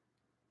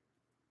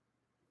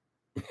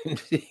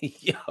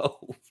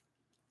 Yo,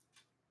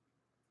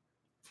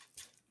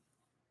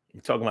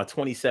 you're talking about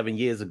 27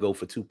 years ago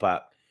for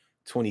Tupac,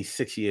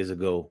 26 years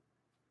ago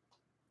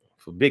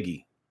for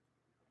Biggie.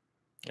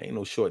 Ain't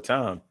no short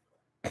time.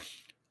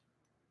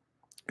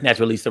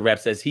 Naturalista Rap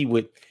says he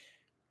would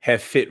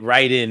have fit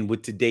right in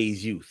with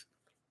today's youth.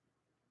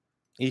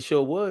 He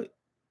sure would.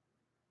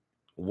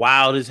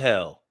 Wild as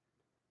hell.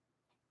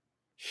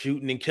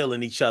 Shooting and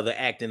killing each other,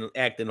 acting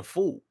a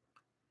fool.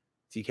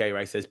 TK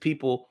Wright says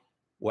people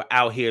were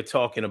out here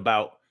talking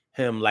about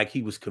him like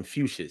he was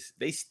Confucius.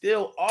 They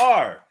still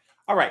are.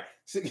 All right.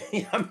 So,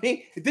 I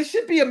mean, this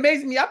should be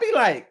amazing me. I'll be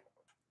like,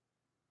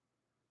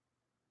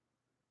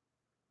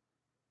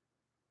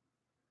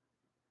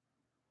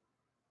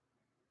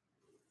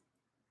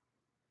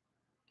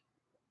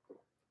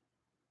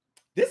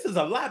 this is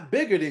a lot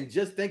bigger than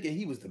just thinking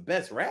he was the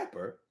best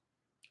rapper.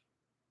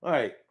 All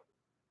right.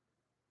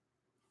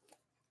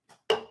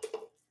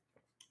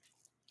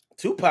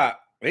 Tupac,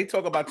 they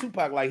talk about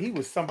Tupac like he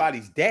was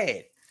somebody's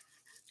dad,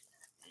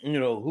 you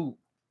know,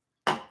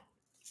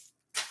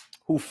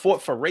 who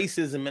fought for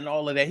racism and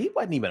all of that. He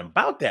wasn't even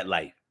about that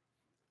life.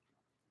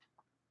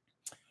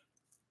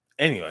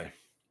 Anyway,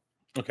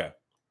 okay.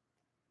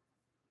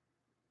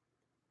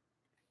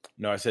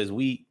 No, it says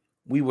we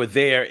were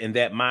there in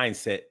that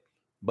mindset,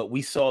 but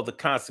we saw the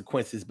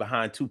consequences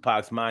behind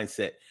Tupac's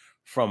mindset,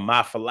 from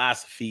my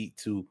philosophy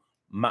to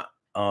my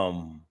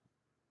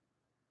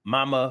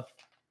mama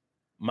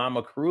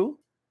crew.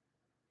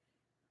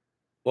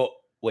 Well,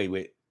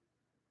 wait.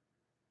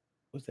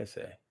 What's that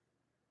say?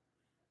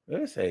 What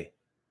did it say?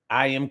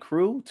 I am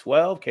crew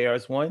 12,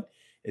 KRS-One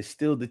is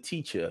still the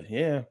teacher.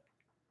 Yeah.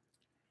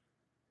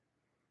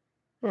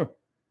 Huh.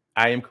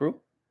 I am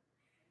crew.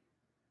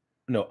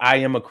 No, I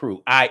am a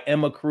crew. I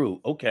am a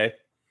crew. Okay.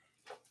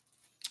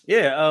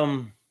 Yeah.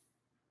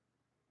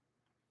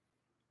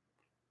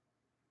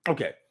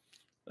 Okay.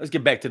 Let's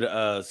get back to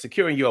the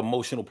securing your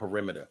emotional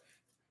perimeter.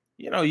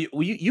 You know,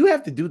 you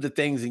have to do the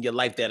things in your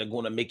life that are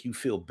going to make you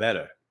feel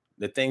better.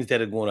 The things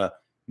that are going to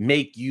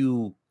make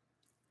you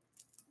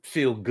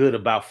feel good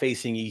about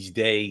facing each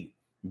day,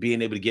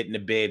 being able to get into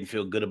bed and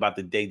feel good about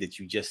the day that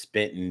you just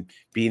spent, and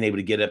being able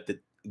to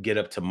get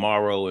up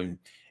tomorrow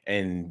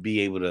and be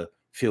able to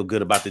feel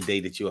good about the day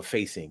that you are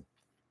facing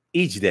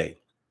each day.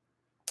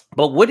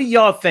 But what do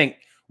y'all think?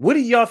 What do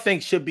y'all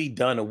think should be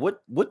done, or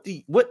what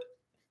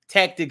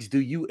tactics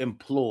do you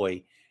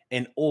employ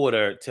in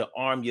order to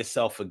arm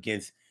yourself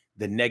against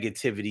the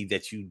negativity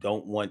that you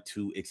don't want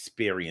to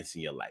experience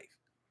in your life?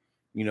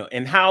 You know,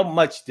 and how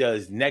much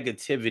does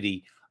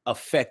negativity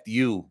affect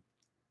you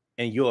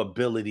and your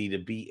ability to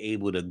be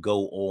able to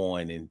go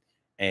on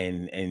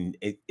and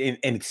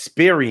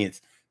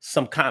experience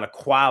some kind of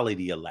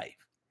quality of life?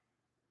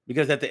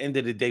 Because at the end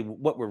of the day,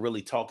 what we're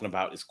really talking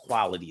about is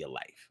quality of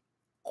life.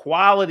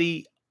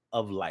 Quality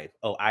of life.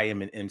 Oh, I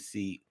am an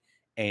MC,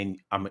 and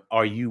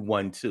are you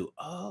one too?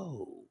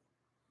 Oh,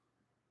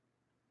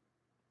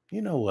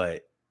 you know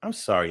what? I'm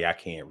sorry I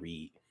can't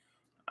read.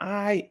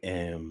 I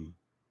am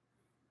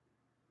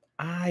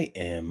I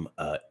am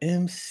a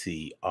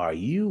MC. Are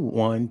you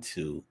one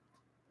too?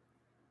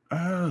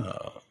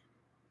 Oh,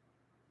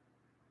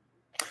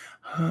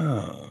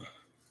 huh.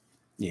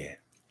 Yeah,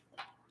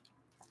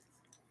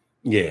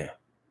 yeah.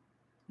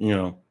 You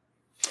know,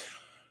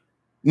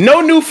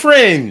 no new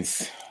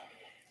friends.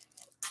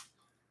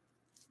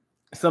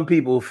 Some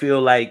people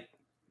feel like,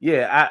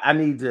 yeah, I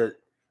need to.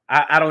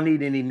 I don't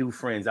need any new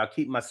friends. I'll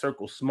keep my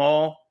circle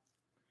small.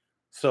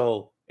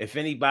 So if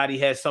anybody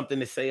has something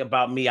to say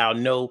about me, I'll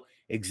know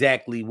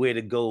exactly where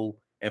to go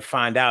and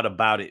find out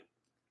about it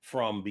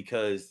from,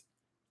 because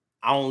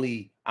I'm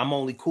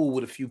only cool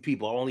with a few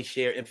people. I only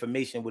share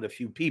information with a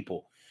few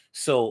people.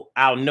 So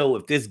I'll know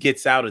if this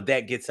gets out or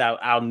that gets out.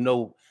 I'll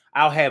know,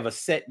 I'll have a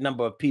set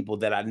number of people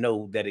that I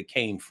know that it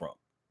came from.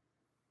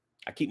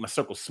 I keep my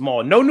circle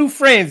small. No new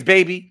friends,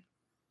 baby.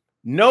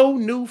 No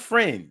new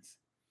friends.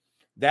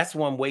 That's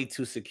one way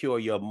to secure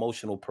your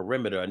emotional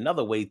perimeter.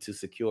 Another way to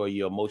secure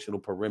your emotional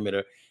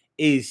perimeter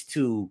is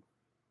to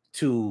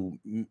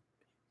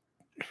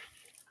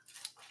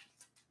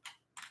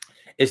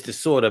is to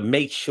sort of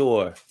make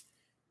sure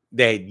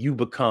that you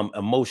become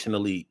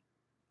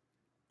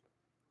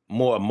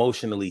more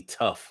emotionally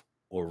tough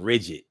or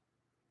rigid.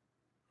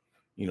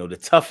 You know, the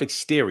tough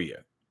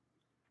exterior.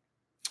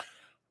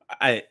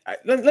 Let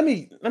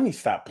me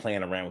stop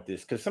playing around with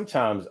this, because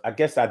sometimes I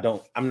guess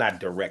I'm not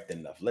direct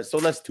enough. Let's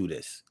do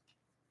this.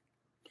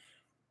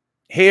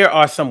 Here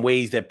are some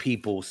ways that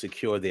people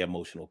secure their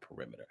emotional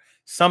perimeter.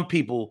 Some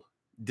people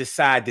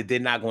decide that they're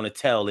not going to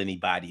tell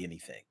anybody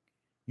anything.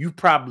 You've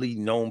probably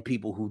known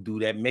people who do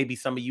that. Maybe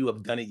some of you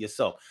have done it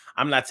yourself.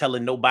 I'm not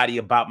telling nobody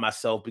about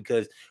myself,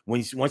 because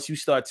once you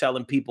start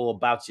telling people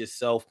about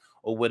yourself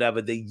or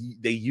whatever, they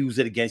use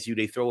it against you.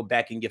 They throw it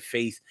back in your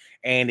face,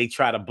 and they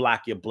try to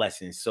block your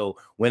blessings. So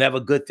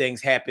whenever good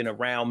things happen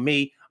around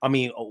me,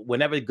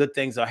 whenever good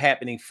things are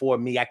happening for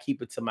me, I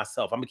keep it to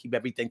myself. I'm gonna keep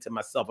everything to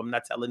myself. I'm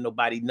not telling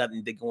nobody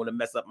nothing. They're going to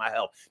mess up my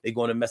health. They're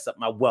going to mess up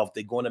my wealth.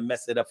 They're going to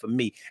mess it up for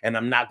me, and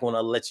I'm not going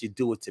to let you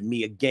do it to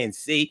me again.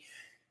 See?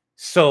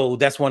 So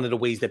that's one of the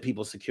ways that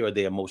people secure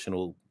their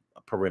emotional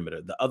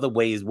perimeter. The other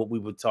way is what we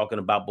were talking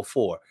about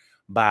before,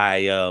 by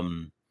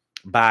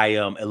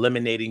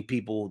eliminating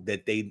people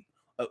that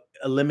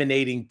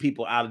eliminating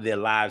people out of their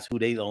lives who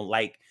they don't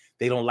like.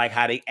 They don't like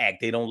how they act.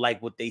 They don't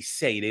like what they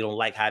say. They don't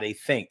like how they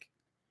think.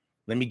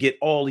 Let me get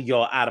all of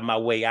y'all out of my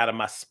way, out of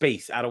my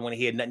space. I don't want to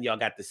hear nothing y'all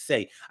got to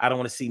say. I don't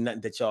want to see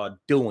nothing that y'all are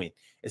doing.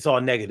 It's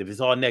all negative. It's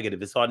all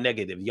negative. It's all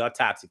negative. Y'all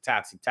toxic,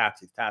 toxic,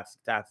 toxic,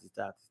 toxic, toxic,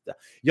 toxic.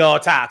 Y'all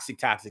toxic,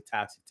 toxic,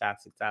 toxic,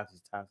 toxic,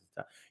 toxic, toxic,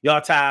 toxic.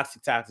 Y'all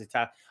toxic, toxic,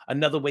 toxic.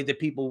 Another way that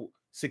people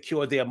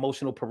secure their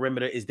emotional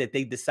perimeter is that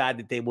they decide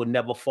that they will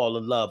never fall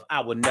in love. I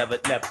will never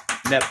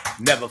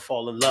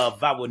fall in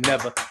love. I will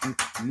never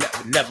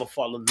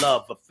fall in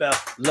love. I fell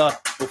in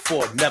love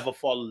before, never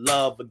fall in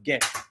love again.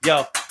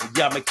 Yo,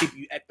 y'all may keep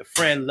you at the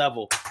friend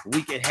level.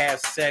 We can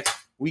have sex.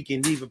 We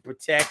can even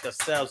protect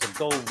ourselves and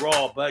go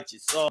raw, but you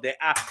saw that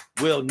I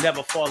will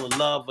never fall in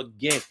love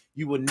again.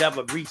 You will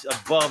never reach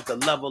above the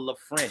level of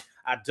friend.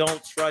 I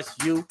don't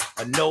trust you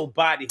or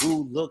nobody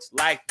who looks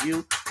like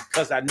you,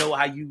 because I know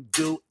how you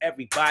do.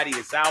 Everybody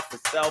is out for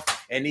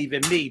self, and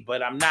even me,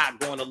 but I'm not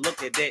going to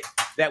look at it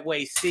that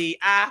way. See,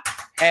 I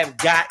have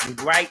gotten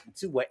right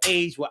to an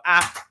age where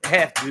I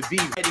have to be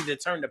ready to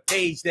turn the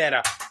page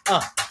that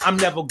I'm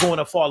never going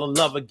to fall in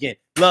love again.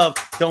 Love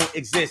don't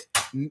exist,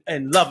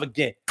 and love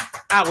again.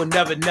 I will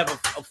never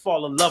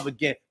fall in love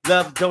again.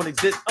 Love don't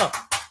exist.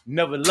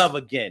 Never love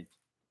again.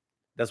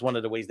 That's one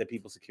of the ways that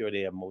people secure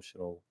their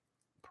emotional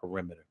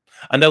perimeter.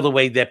 Another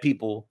way that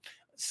people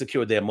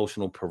secure their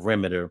emotional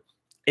perimeter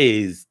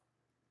is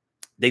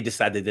they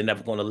decide that they're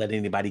never going to let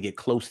anybody get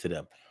close to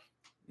them.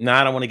 No,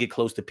 I don't want to get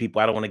close to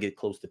people. I don't want to get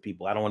close to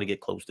people. I don't want to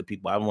get close to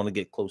people. I don't want to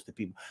get close to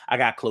people. I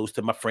got close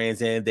to my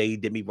friends and they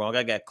did me wrong.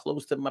 I got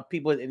close to my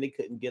people and they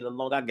couldn't get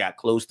along. I got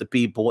close to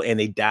people and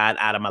they died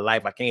out of my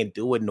life. I can't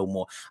do it no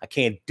more. I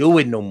can't do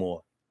it no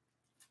more.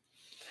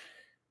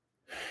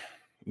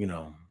 You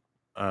know,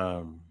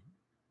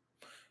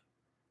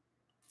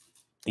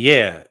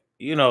 yeah,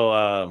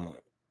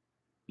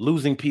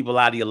 losing people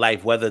out of your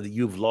life, whether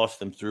you've lost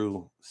them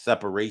through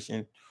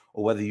separation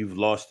or whether you've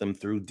lost them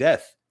through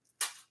death.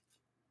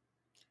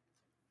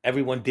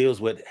 Everyone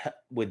deals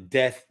with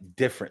death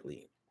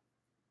differently.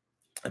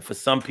 And for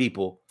some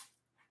people,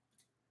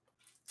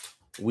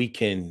 we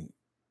can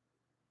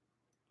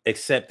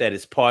accept that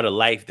it's part of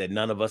life that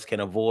none of us can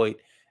avoid.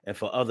 And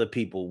for other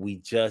people, we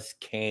just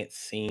can't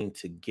seem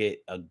to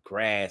get a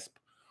grasp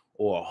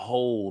or a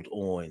hold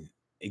on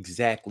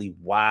exactly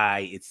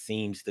why it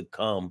seems to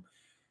come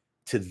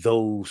to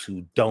those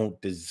who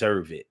don't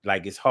deserve it.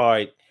 Like, it's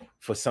hard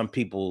for some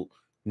people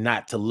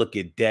not to look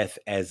at death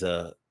as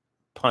a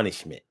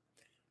punishment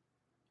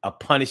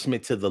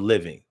to the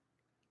living.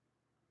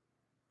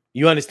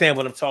 You understand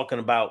what I'm talking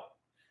about?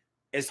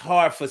 It's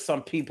hard for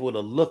some people to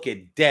look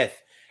at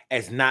death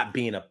as not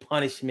being a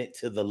punishment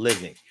to the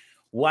living.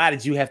 Why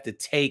did you have to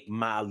take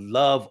my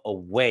love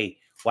away?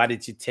 Why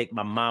did you take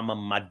my mama,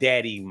 my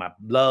daddy, my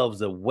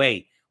loves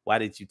away? Why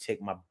did you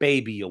take my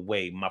baby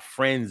away, my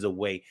friends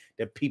away,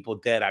 the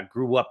people that I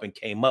grew up and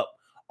came up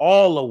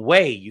all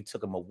away? You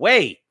took them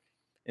away.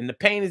 And the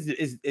pain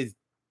is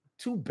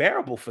too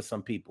bearable for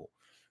some people.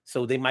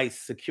 So they might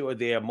secure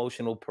their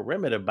emotional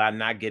perimeter by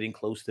not getting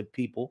close to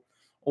people.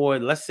 Or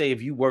let's say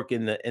if you work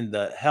in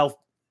the health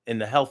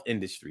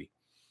industry,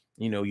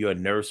 you're a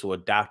nurse or a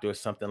doctor or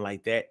something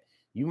like that,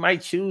 you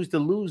might choose to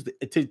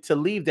to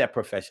leave that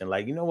profession.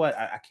 Like, you know what?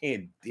 I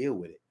can't deal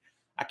with it.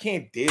 I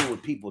can't deal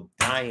with people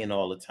dying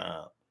all the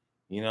time.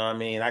 You know what I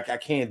mean? I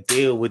can't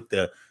deal with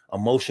the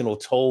emotional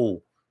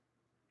toll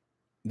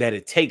that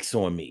it takes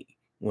on me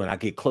when I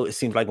get close. It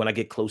seems like when I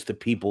get close to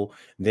people,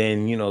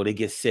 then they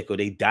get sick or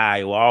they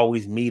die, or I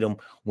always meet them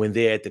when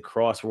they're at the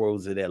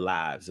crossroads of their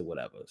lives or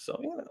whatever. So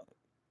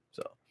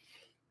so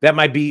that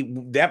might be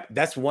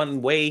that's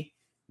one way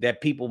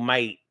that people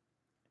might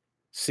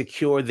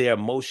secure their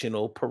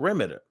emotional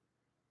perimeter.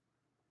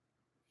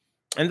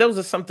 And those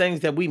are some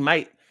things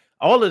that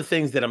all of the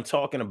things that I'm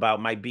talking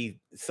about might be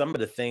some of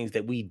the things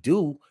that we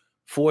do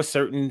for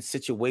certain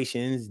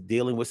situations,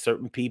 dealing with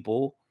certain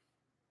people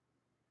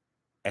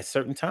at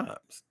certain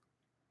times.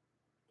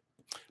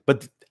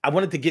 But I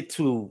wanted to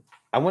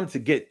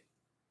get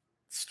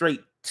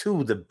straight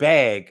to the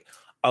bag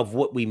of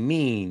what we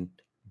mean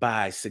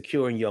by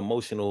securing your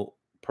emotional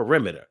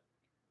perimeter.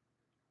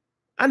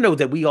 I know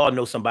that we all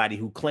know somebody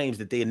who claims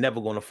that they're never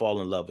going to fall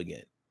in love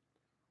again,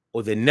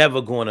 or they're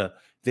never going to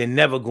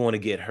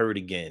get hurt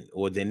again,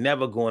 or they're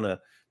never going to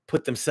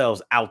put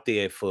themselves out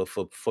there for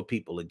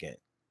people again.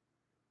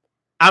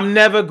 I'm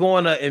never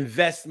going to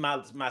invest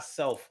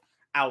myself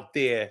out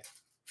there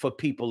for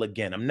people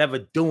again. I'm never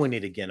doing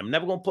it again. I'm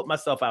never going to put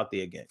myself out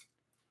there again.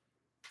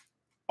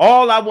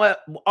 All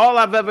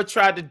I've ever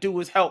tried to do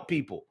is help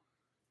people.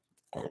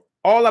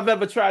 All I've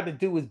ever tried to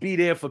do is be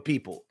there for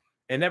people.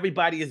 And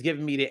everybody is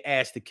giving me their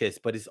ass to kiss,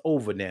 but it's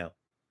over now.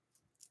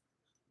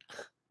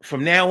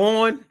 From now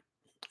on,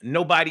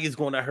 nobody is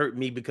going to hurt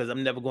me because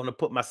I'm never going to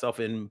put myself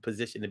in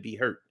position to be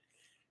hurt.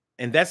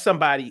 And that's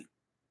somebody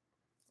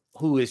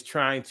who is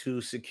trying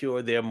to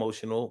secure their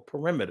emotional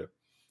perimeter.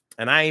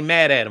 And I ain't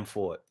mad at him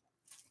for it.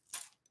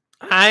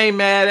 I ain't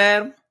mad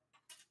at him.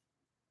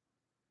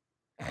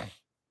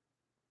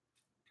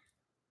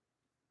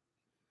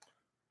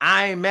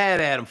 I ain't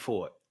mad at him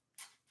for it.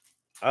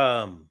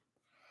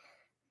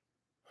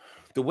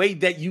 The way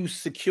that you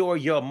secure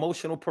your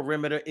emotional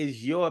perimeter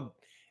is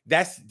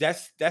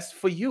that's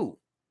for you.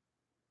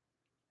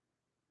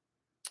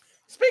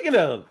 Speaking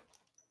of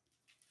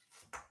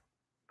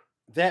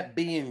that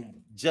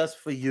being just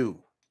for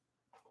you,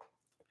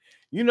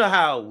 you know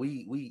how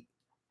we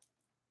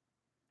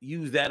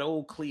use that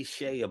old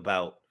cliche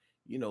about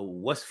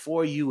what's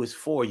for you is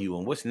for you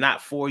and what's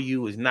not for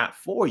you is not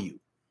for you.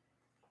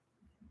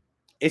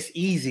 That's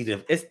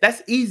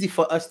easy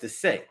for us to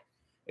say.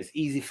 It's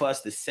easy for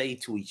us to say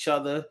to each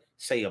other,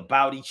 say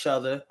about each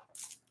other,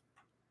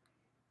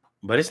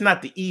 but it's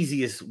not the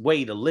easiest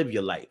way to live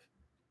your life.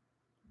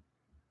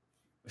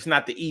 It's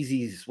not the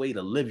easiest way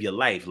to live your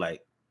life.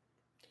 Like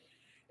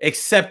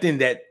accepting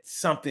that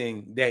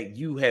something that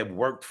you have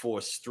worked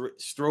for,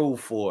 strove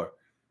for,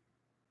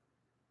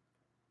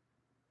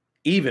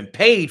 even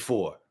paid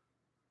for,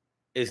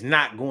 is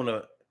not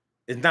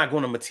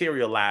gonna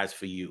materialize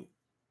for you.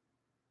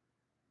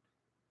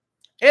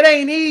 It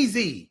ain't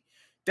easy.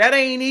 That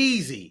ain't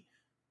easy.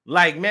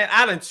 Like, man,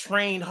 I done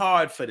trained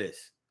hard for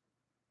this.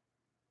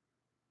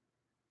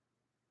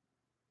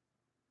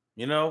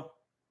 Have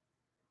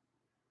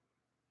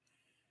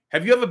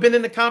you ever been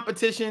in a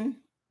competition?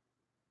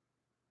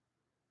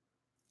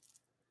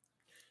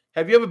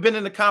 Have you ever been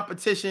in a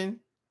competition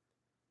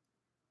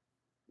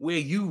where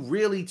you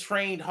really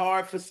trained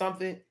hard for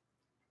something?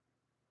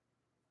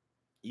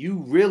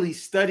 You really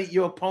studied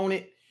your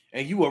opponent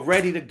and you were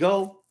ready to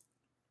go.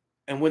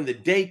 And when the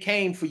day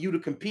came for you to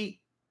compete,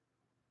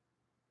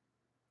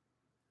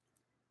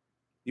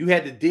 you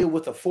had to deal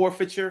with a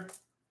forfeiture.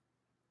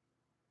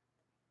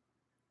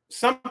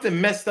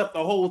 Something messed up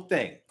the whole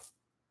thing.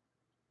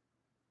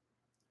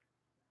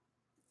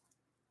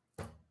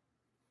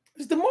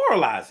 It's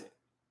demoralizing.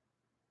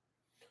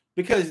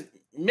 Because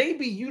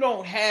maybe you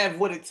don't have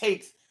what it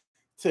takes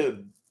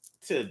to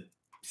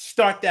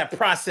start that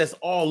process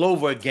all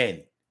over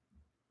again,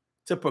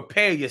 to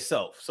prepare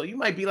yourself. So you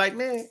might be like,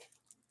 man,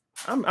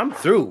 I'm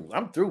through.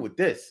 I'm through with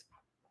this.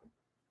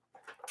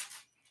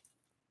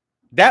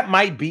 That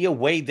might be a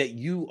way that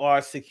you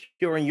are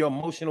securing your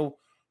emotional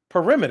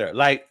perimeter.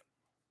 Like,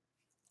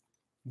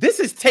 this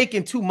is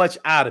taking too much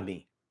out of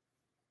me.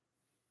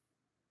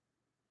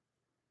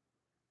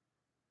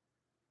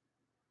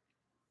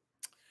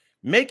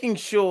 Making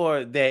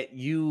sure that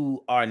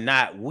you are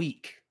not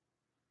weak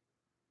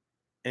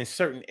in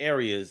certain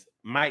areas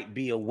might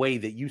be a way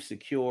that you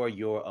secure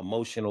your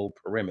emotional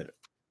perimeter.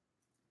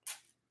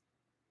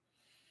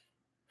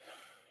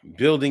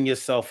 Building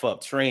yourself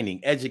up, training,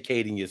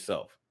 educating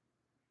yourself.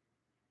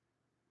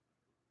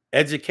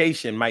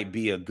 Education might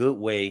be a good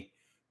way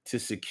to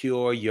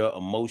secure your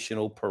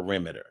emotional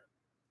perimeter.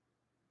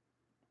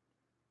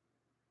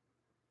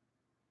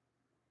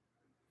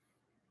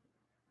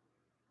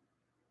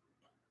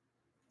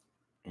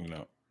 You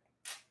know,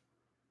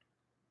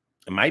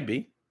 it might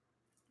be.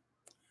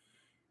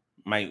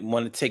 Might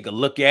want to take a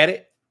look at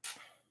it.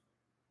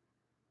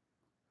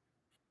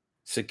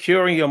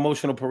 Securing your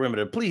emotional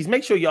perimeter. Please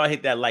make sure y'all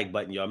hit that like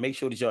button, y'all. Make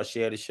sure that y'all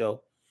share the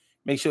show.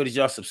 Make sure that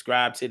y'all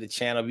subscribe to the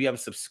channel. If you haven't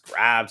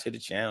subscribed to the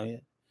channel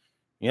yet,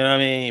 you know what I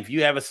mean? If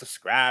you haven't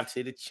subscribed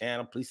to the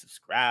channel, please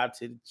subscribe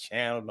to the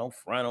channel. Don't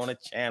front on the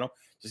channel.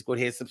 Just go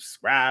ahead and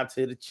subscribe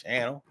to the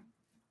channel.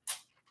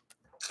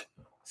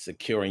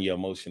 Securing your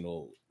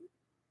emotional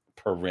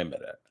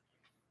perimeter.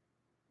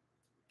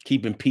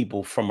 Keeping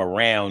people from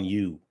around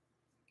you.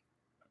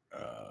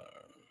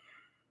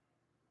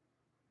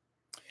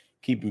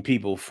 Keeping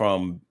people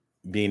from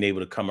being able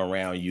to come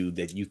around you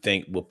that you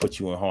think will put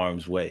you in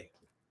harm's way.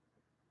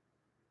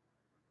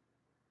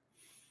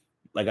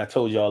 Like I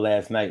told y'all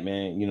last night,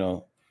 man, you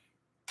know,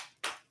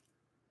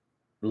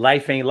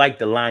 life ain't like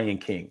the Lion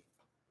King.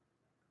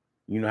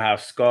 You know how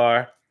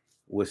Scar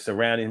was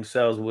surrounding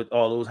themselves with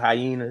all those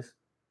hyenas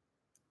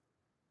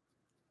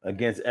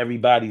against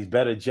everybody's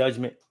better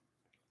judgment.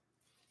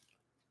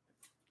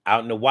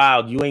 Out in the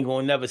wild, you ain't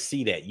gonna never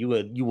see that. You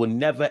will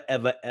never,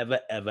 ever, ever,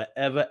 ever,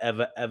 ever,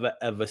 ever, ever,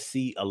 ever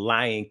see a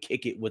lion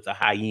kick it with a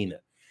hyena.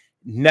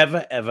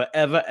 Never, ever,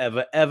 ever,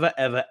 ever, ever,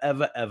 ever,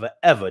 ever, ever,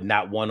 ever.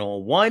 Not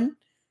one-on-one.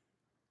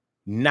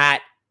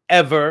 Not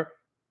ever.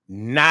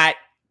 Not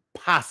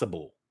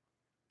possible.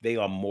 They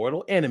are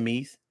mortal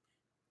enemies,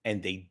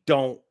 and they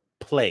don't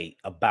play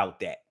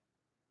about that.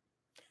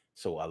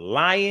 So a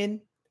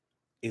lion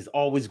is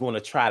always going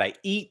to try to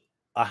eat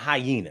a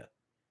hyena.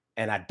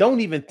 And I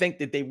don't even think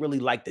that they really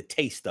like the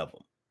taste of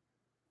them.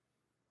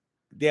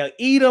 They'll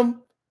eat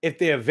them if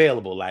they're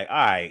available. Like, all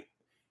right,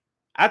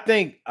 I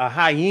think a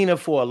hyena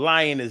for a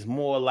lion is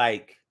more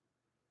like,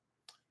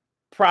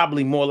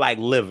 probably more like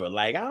liver.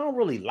 Like, I don't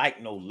really like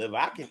no liver.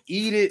 I can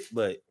eat it,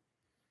 but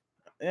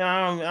you know,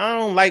 I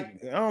don't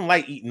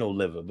like eating no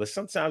liver. But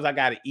sometimes I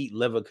gotta eat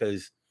liver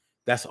because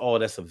that's all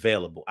that's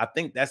available. I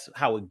think that's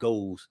how it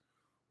goes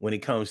when it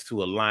comes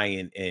to a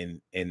lion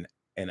and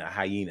a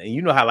hyena. And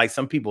you know how like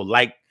some people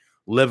like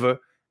liver.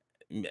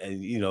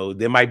 And, you know,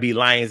 there might be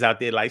lions out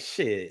there like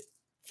shit.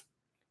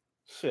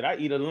 I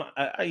eat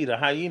a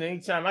hyena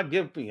anytime I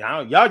give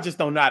people. Y'all just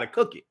don't know how to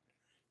cook it.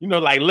 You know,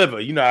 like liver.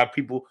 You know how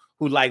people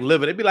who like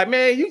liver, they be like,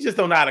 man, you just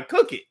don't know how to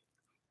cook it.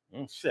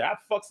 Shit, I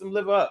fuck some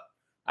liver up.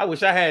 I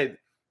wish I had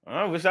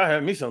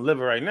me some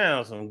liver right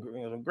now,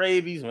 some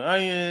gravy, some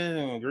onions,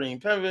 and green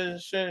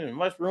peppers, shit, and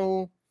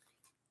mushroom.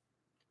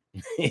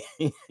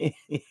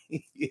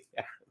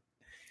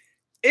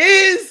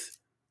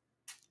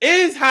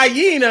 Is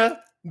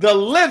hyena the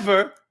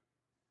liver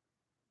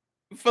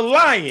for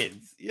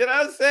lions? You know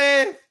what I'm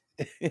saying?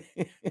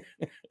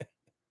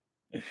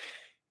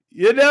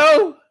 You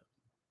know?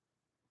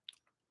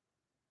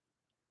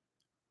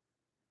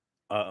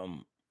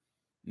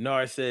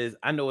 Nara says,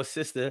 I know a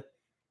sister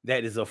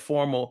that is a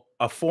former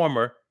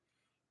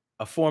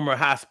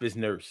hospice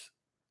nurse.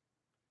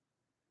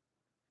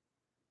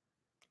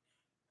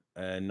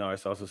 And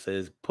Norris also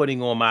says,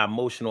 putting on my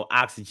emotional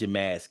oxygen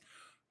mask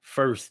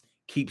first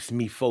keeps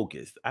me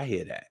focused. I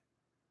hear that.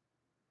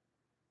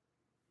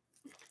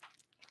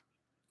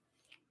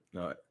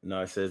 No,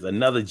 it says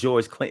another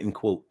George Clinton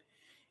quote.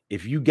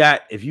 If you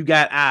got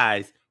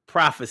eyes,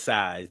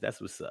 prophesize. That's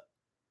what's up.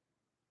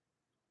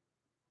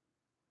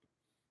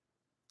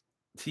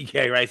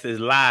 TK Wright says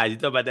lies. You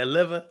talk about that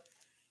liver?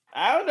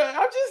 I don't know.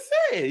 I'm just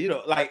saying, you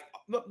know, like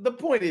the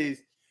point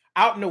is,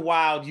 out in the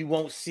wild, you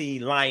won't see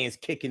lions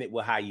kicking it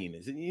with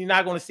hyenas. You're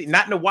not going to see,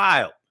 not in the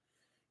wild.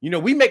 You know,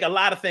 we make a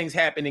lot of things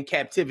happen in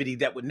captivity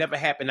that would never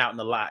happen out in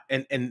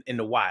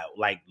the wild,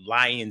 like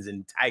lions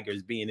and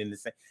tigers being in the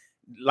same.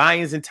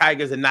 Lions and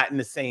tigers are not in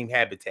the same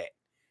habitat,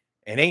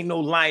 and ain't no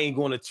lion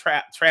going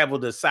to travel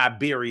to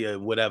Siberia or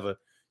whatever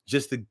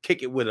just to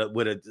kick it with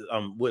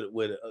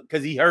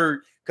because he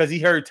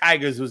heard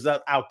tigers was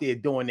out there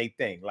doing their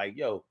thing. Like,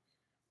 yo,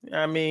 you know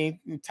what I mean,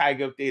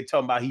 tiger up there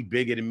talking about he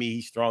bigger than me,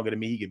 he's stronger than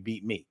me, he can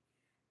beat me.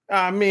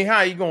 I mean,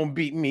 how you gonna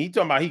beat me? He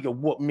talking about he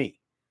can whoop me.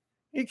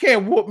 He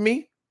can't whoop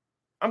me.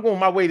 I'm going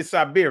my way to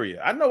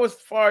Siberia. I know it's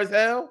far as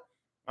hell.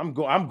 I'm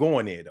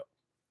going there though.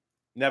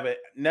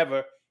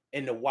 Never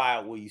in the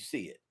wild will you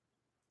see it.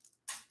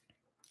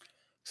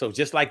 So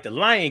just like the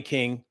Lion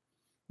King,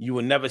 you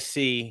will never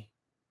see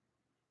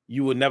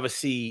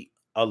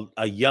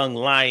a young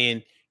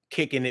lion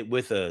kicking it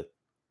with a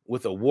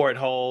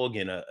warthog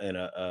and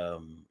a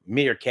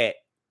meerkat.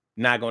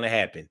 Not going to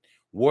happen.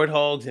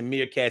 Warthogs and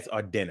meerkats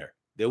are dinner.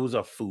 Those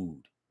are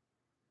food.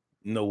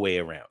 No way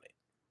around it.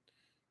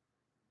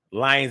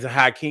 Lions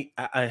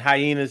and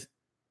hyenas,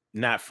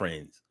 not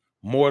friends,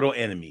 mortal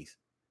enemies.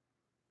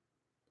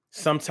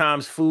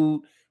 Sometimes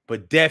food,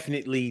 but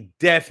definitely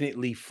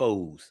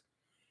foes.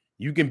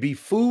 You can be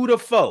food or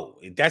foe.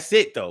 That's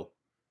it though.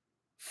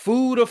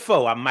 Food or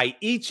foe. I might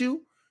eat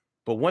you,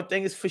 but one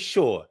thing is for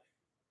sure.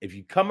 If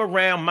you come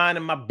around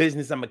minding my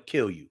business, I'm gonna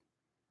kill you.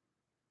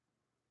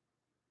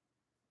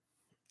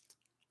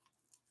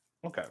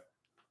 Okay.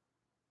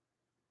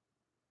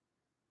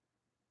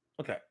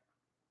 Okay.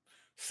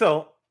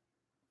 So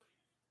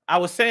I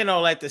was saying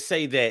all that to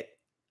say that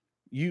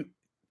you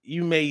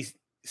you may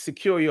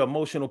secure your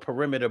emotional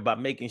perimeter by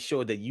making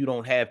sure that you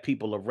don't have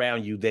people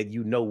around you that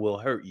you know will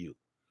hurt you.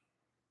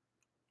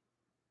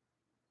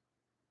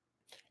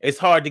 It's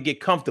hard to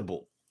get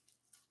comfortable.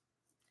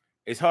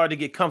 It's hard to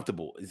get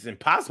comfortable. It's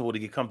impossible to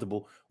get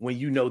comfortable when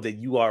you know that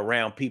you are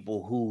around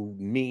people who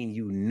mean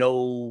you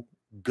no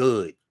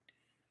good.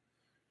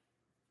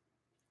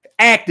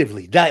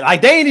 Actively.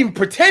 Like they ain't even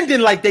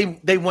pretending like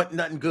they want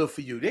nothing good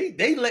for you.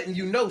 They letting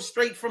you know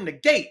straight from the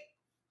gate.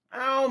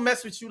 I don't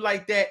mess with you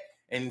like that.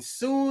 And as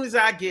soon as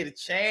I get a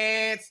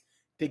chance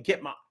to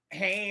get my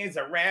hands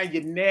around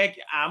your neck,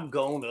 I'm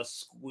gonna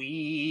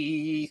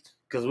squeeze.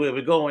 Because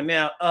we're going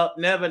now, up,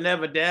 never,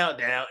 never down,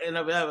 down, and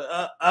never,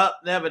 never,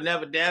 up, never,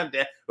 never down,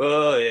 down.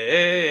 Oh,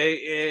 yeah.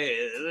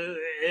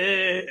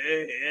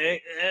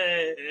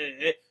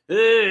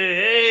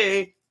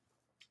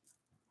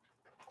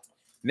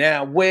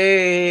 Now,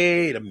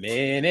 wait a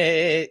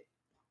minute.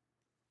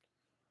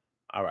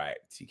 All right,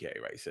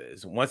 TK right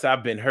says, once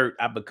I've been hurt,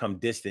 I become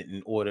distant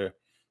in order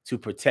to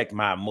protect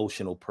my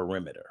emotional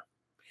perimeter.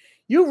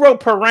 You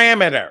wrote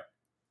parameter.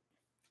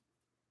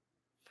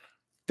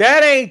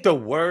 That ain't the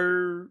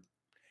word.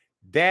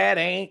 That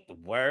ain't the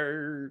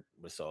word.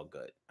 It's all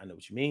good. I know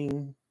what you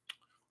mean.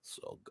 It's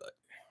all good.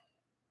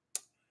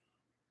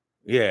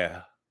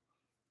 Yeah.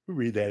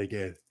 Read that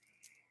again.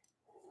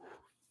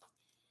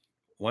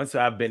 Once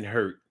I've been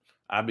hurt,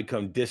 I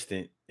become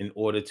distant in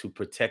order to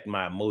protect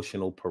my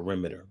emotional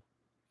perimeter.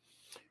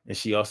 And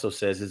she also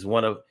says,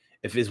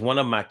 if it's one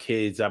of my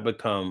kids, I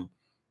become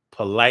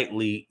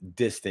politely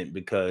distant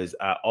because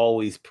I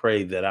always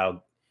pray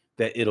that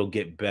it'll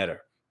get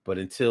better. But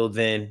until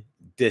then,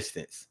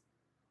 distance.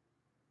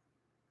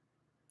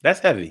 That's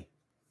heavy.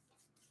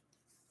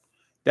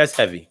 That's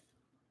heavy.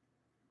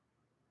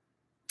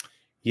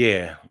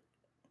 Yeah.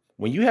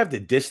 When you have to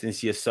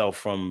distance yourself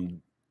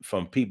from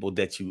people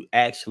that you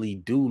actually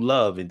do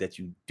love and that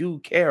you do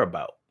care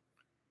about.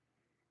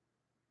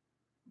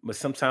 But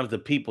sometimes the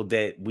people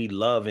that we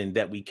love and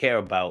that we care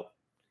about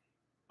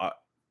are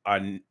are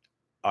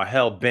are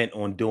hell bent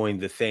on doing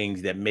the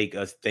things that make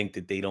us think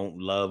that they don't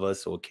love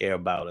us or care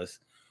about us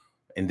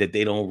and that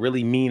they don't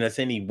really mean us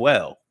any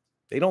well.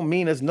 They don't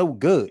mean us no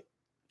good.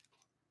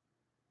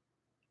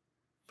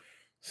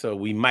 So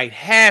we might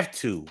have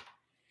to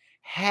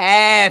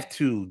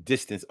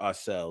distance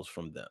ourselves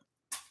from them.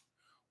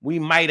 We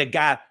might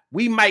got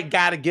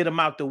to get them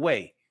out the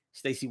way.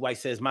 Stacey White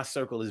says my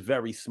circle is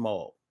very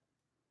small.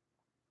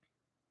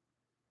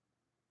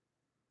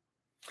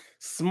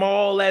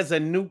 Small as a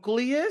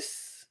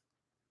nucleus,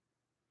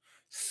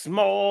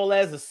 small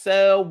as a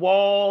cell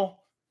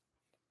wall,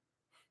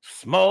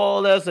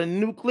 small as a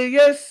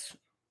nucleus,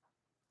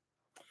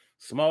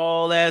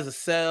 small as a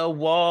cell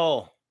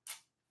wall.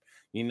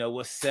 You know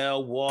what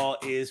cell wall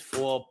is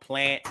for a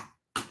plant,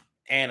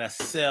 and a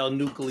cell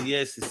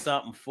nucleus is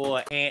something for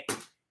an ant.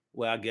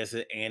 Well, I guess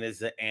an ant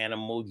is an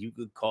animal. You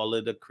could call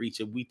it a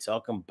creature. We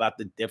talking about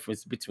the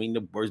difference between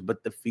the words,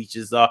 but the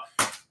features are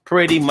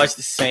pretty much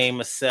the same.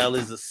 A cell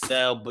is a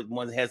cell, but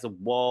one has a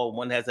wall,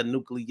 one has a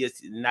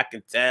nucleus, and I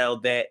can tell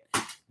that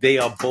they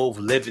are both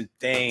living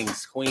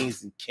things,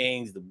 queens and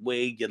kings. The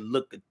way you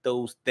look at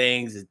those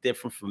things is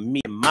different from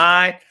me and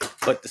mine,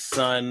 but the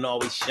sun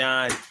always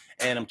shines.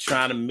 And I'm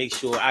trying to make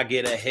sure I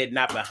get ahead,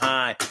 not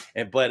behind.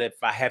 But if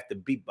I have to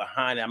be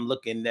behind, I'm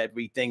looking at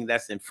everything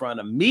that's in front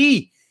of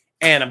me.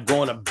 And I'm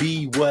going to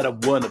be what I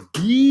want to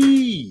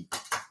be.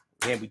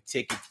 And we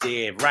take it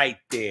there, right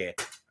there.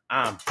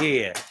 I'm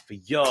here for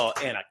y'all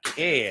and I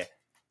care.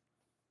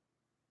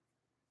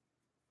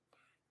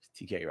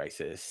 TK Wright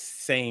says,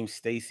 same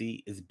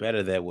Stacy, is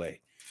better that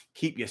way.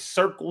 Keep your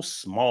circle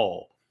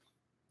small.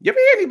 You ever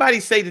hear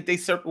anybody say that their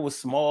circle was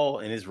small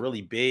and is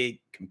really big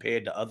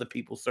compared to other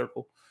people's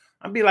circle?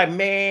 I'd be like,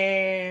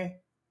 man,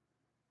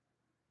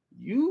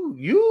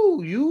 your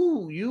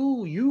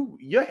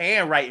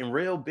handwriting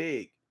real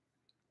big.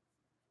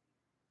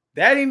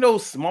 That ain't no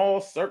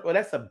small circle.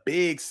 That's a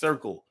big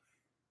circle.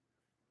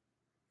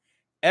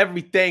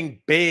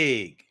 Everything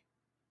big.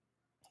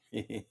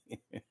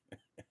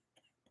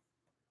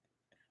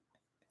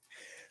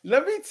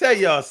 Let me tell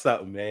y'all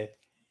something, man.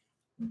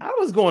 I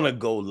was going to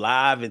go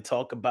live and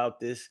talk about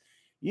this.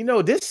 You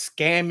know, this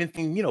scamming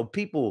thing, you know,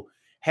 people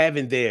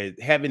having their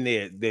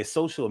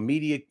social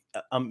media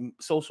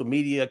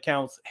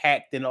accounts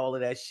hacked and all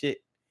of that shit.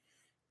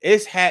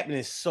 It's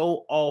happening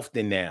so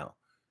often now,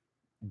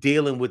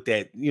 dealing with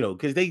that, you know,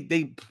 because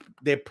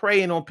they're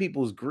preying on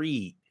people's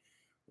greed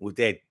with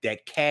that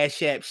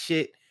Cash App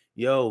shit.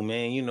 Yo,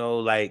 man, you know,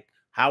 like,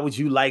 how would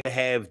you like to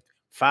have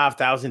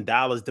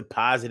 $5,000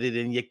 deposited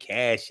in your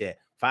Cash App?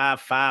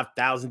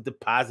 5,000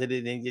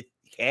 deposited in your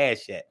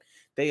Cash App.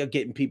 They are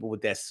getting people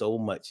with that so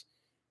much.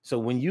 So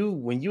when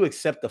you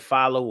accept a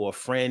follow or a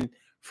friend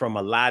from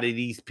a lot of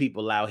these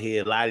people out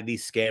here, a lot of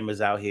these scammers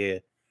out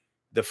here,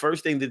 the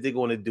first thing that they're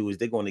going to do is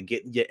they're going to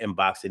get in your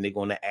inbox and they're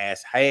going to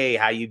ask, hey,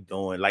 how you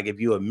doing? Like if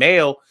you're a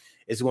male,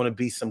 it's going to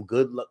be some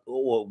good luck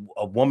or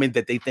a woman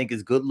that they think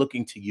is good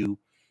looking to you.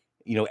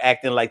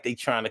 acting like they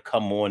trying to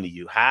come on to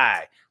you.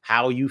 Hi,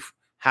 how are you?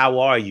 How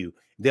are you?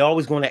 They're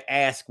always going to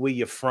ask where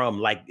you're from.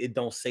 Like it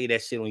don't say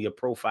that shit on your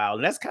profile.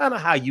 And that's kind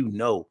of how you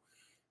know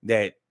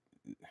that.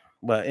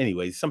 But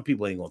anyway, some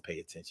people ain't gonna pay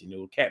attention.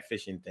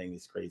 Catfishing thing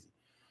is crazy.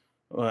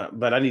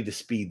 But I need to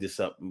speed this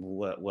up.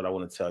 What I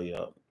want to tell you.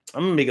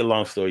 I'm gonna make a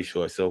long story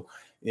short. So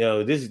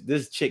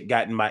this chick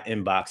got in my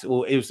inbox.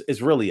 Well,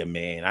 it's really a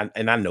man,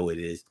 and I know it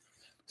is.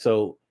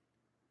 So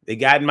they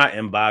got in my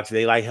inbox.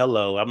 They like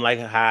hello. I'm like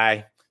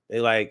hi. They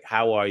like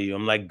how are you?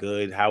 I'm like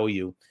good. How are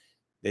you?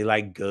 They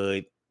like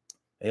good.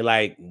 They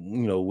like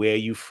where are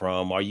you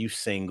from? Are you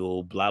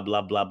single? Blah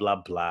blah blah blah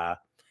blah.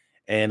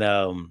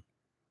 And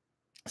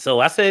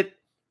so I said,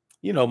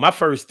 my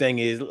first thing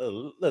is,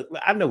 look,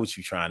 I know what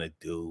you're trying to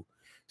do.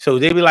 So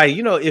they be like,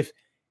 if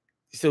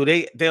so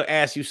they'll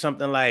ask you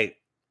something like,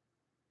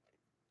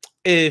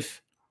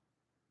 if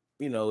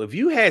if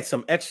you had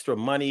some extra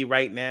money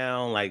right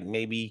now, like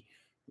maybe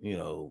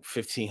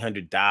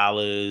 $1,500,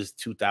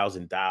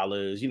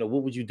 $2,000,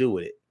 what would you do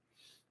with it?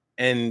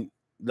 And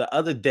the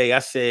other day I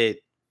said,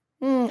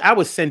 I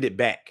would send it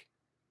back.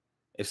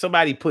 If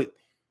somebody put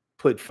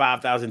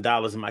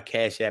 $5,000 in my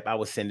Cash App, I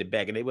would send it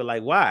back. And they were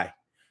like, why?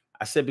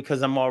 I said,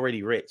 because I'm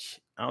already rich.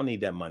 I don't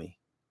need that money.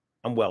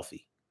 I'm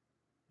wealthy.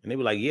 And they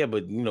were like, yeah,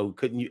 but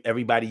couldn't you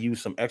everybody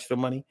use some extra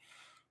money?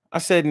 I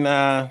said,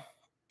 nah.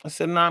 I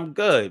said, nah, I'm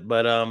good.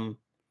 But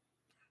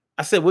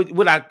I said,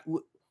 what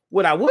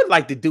I would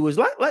like to do is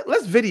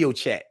let's video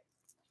chat.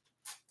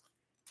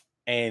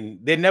 And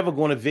they're never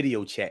going to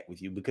video chat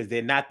with you because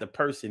they're not the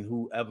person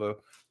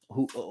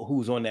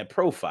who's on that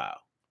profile.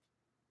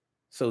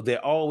 So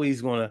they're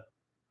always gonna,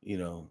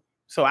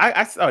 So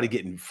I started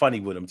getting funny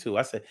with them too.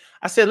 I said,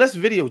 let's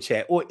video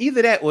chat, or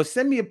either that, or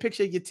send me a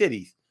picture of your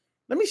titties.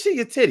 Let me see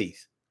your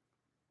titties.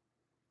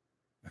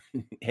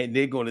 And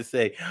they're gonna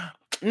say,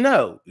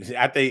 no.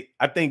 I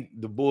think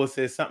the boy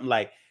said something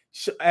like,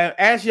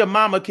 ask your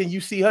mama, can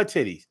you see her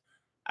titties?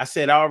 I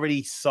said, I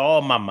already saw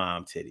my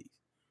mom titties.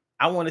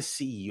 I want to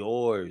see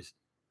yours.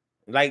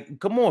 Like,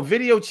 come on,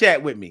 video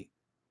chat with me.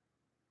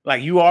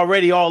 Like, you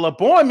already all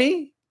up on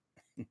me.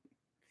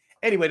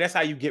 Anyway, that's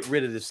how you get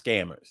rid of the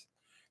scammers.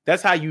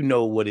 That's how you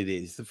know what it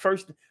is. The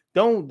first,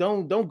 don't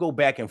go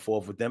back and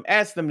forth with them.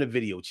 Ask them to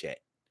video chat.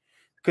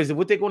 Because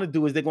what they're going to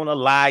do is they're going to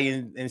lie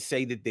and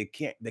say that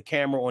the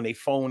camera on their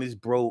phone is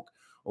broke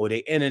or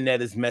their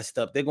internet is messed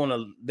up. They're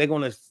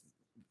gonna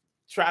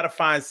try to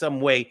find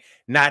some way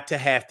not to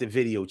have to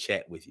video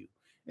chat with you.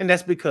 And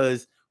that's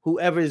because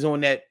whoever is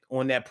on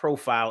that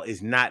profile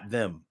is not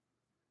them.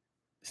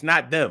 It's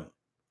not them.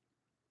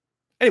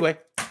 Anyway.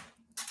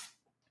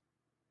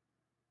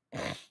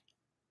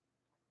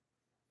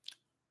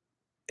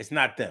 It's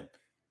not them.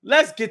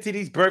 Let's get to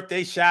these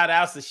birthday shout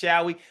outs,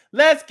 shall we?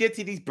 Let's get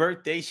to these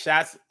birthday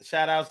shout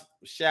outs,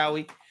 shall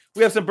we?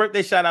 We have some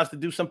birthday shout outs to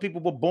do. Some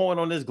people were born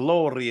on this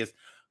glorious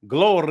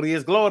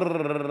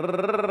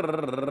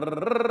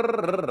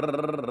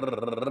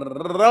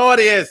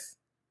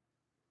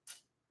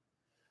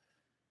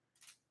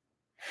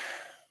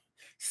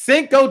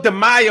Cinco de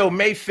Mayo,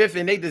 May 5th,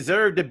 and they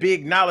deserve to be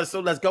acknowledged. So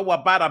let's go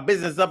about our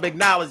business of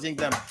acknowledging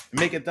them,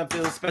 making them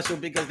feel special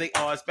because they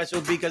are special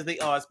because they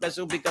are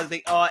special because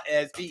they are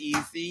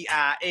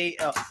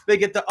SPECIAL. They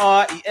get the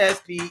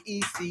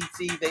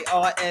RESPECT. They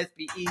are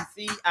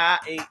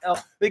SPECIAL.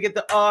 They get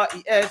the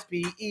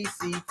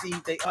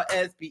RESPECT. They are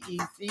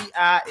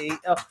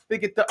SPECIAL. They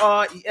get the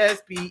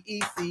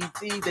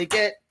RESPECT. They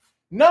get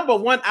number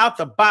one out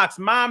the box.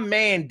 My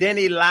man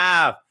Denny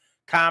Live.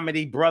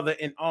 Comedy brother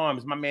in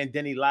arms. My man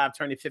Denny Live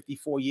turning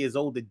 54 years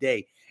old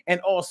today. And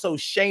also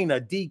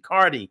Shayna D.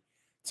 Cardi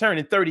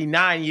turning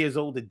 39 years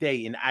old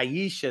today. And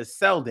Aisha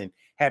Selden,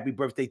 happy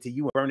birthday to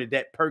you. And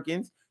Bernadette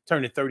Perkins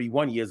turning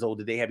 31 years old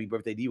today. Happy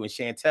birthday to you. And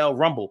Chantel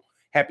Rumble,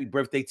 happy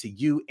birthday to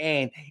you.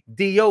 And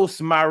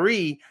Dios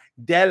Marie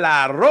de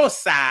la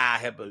Rosa,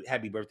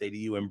 happy birthday to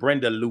you. And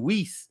Brenda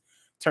Luis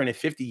turning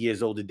 50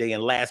 years old today.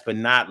 And last but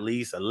not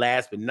least,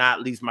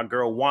 my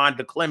girl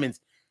Wanda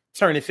Clemens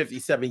turning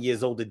 57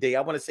 years old today.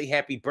 I want to say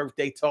happy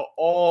birthday to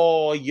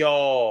all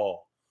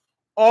y'all.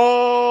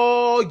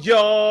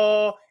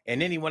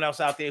 And anyone else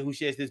out there who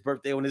shares this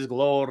birthday on this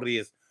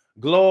glorious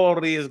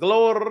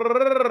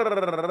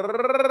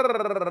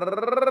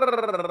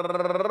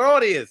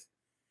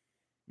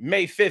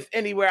May 5th,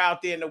 anywhere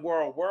out there in the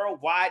world,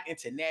 worldwide,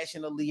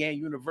 internationally, and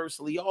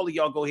universally. All of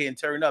y'all go ahead and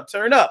turn up.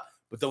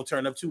 But don't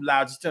turn up too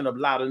loud. Just turn up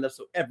loud enough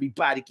so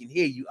everybody can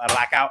hear you.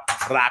 Rock out,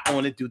 rock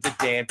on it, do the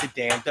damn,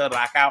 the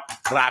rock out,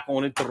 rock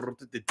on it, do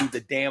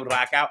the damn,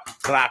 rock out,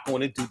 rock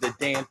on it, do the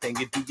damn thing.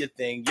 You do your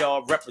thing,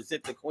 y'all.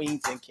 Represent the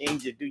queens and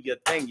kings. You do your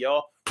thing,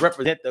 y'all.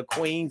 Represent the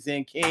queens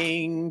and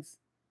kings.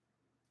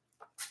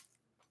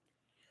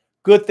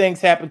 Good things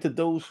happen to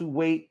those who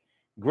wait.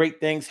 Great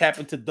things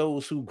happen to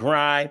those who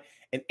grind.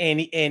 And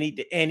anything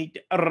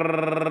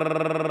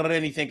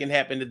can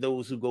happen to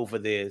those who go for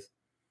theirs.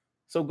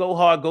 So go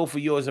hard, go for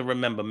yours, and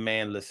remember,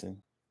 man,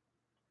 listen.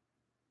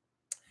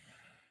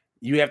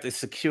 You have to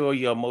secure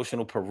your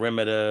emotional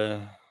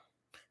perimeter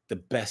the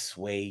best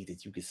way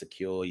that you can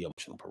secure your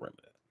emotional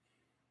perimeter.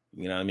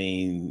 You know what I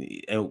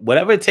mean? And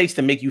whatever it takes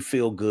to make you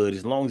feel good,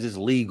 as long as it's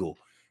legal,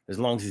 as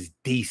long as it's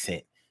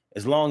decent,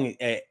 as long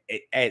as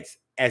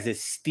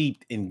it's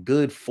steeped in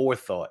good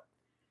forethought.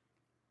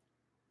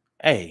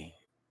 Hey,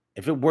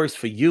 if it works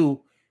for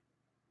you,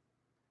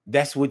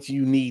 that's what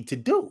you need to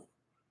do.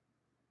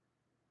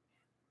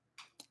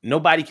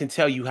 Nobody can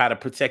tell you how to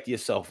protect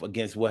yourself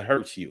against what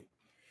hurts you,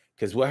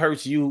 because what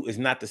hurts you is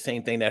not the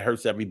same thing that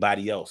hurts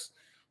everybody else.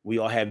 We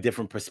all have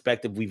different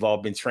perspective. We've all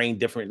been trained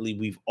differently.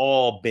 We've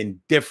all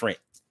been different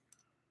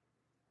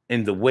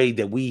in the way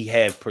that we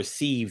have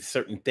perceived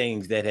certain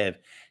things that have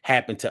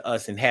happened to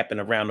us and happened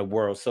around the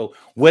world. So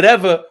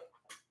whatever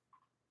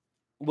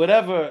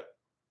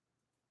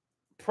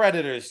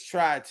predators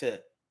try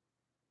to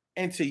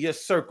enter your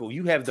circle,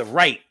 you have the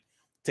right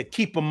to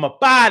keep them up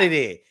out of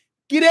there.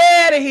 Get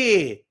out of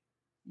here.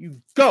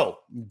 You go.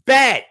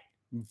 Bad.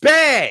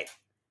 Bad.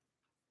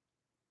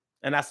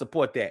 And I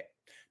support that.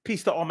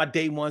 Peace to all my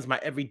day ones, my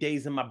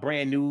everydays, and my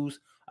brand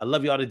news. I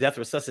love y'all to death.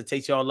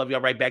 Resuscitate y'all. Love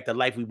y'all right back to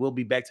life. We will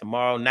be back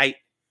tomorrow night.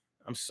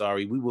 I'm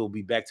sorry. We will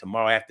be back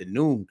tomorrow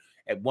afternoon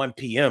at 1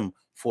 p.m.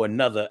 for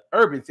another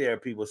Urban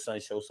Therapy with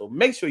Sun show. So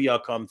make sure y'all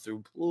come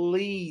through.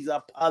 Please,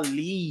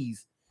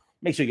 please.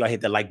 Make sure y'all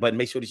hit the like button.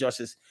 Make sure that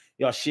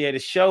y'all share the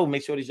show.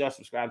 Make sure that y'all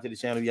subscribe to the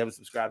channel if you haven't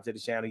subscribed to the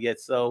channel yet.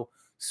 So.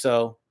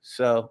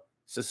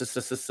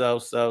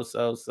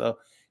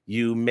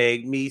 You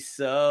make me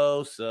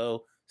so.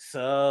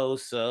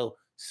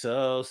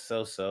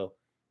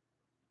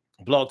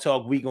 Blog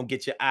Talk, we gonna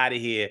get you out of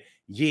here.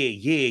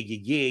 Yeah.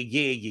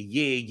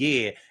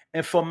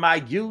 And for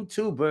my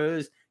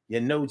YouTubers,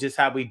 you know just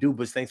how we do,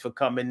 but thanks for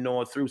coming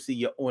on through. See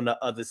you on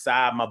the other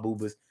side, my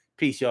boobers.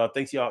 Peace, y'all.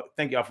 Thank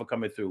y'all for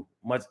coming through.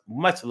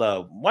 Much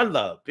love. One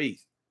love.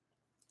 Peace.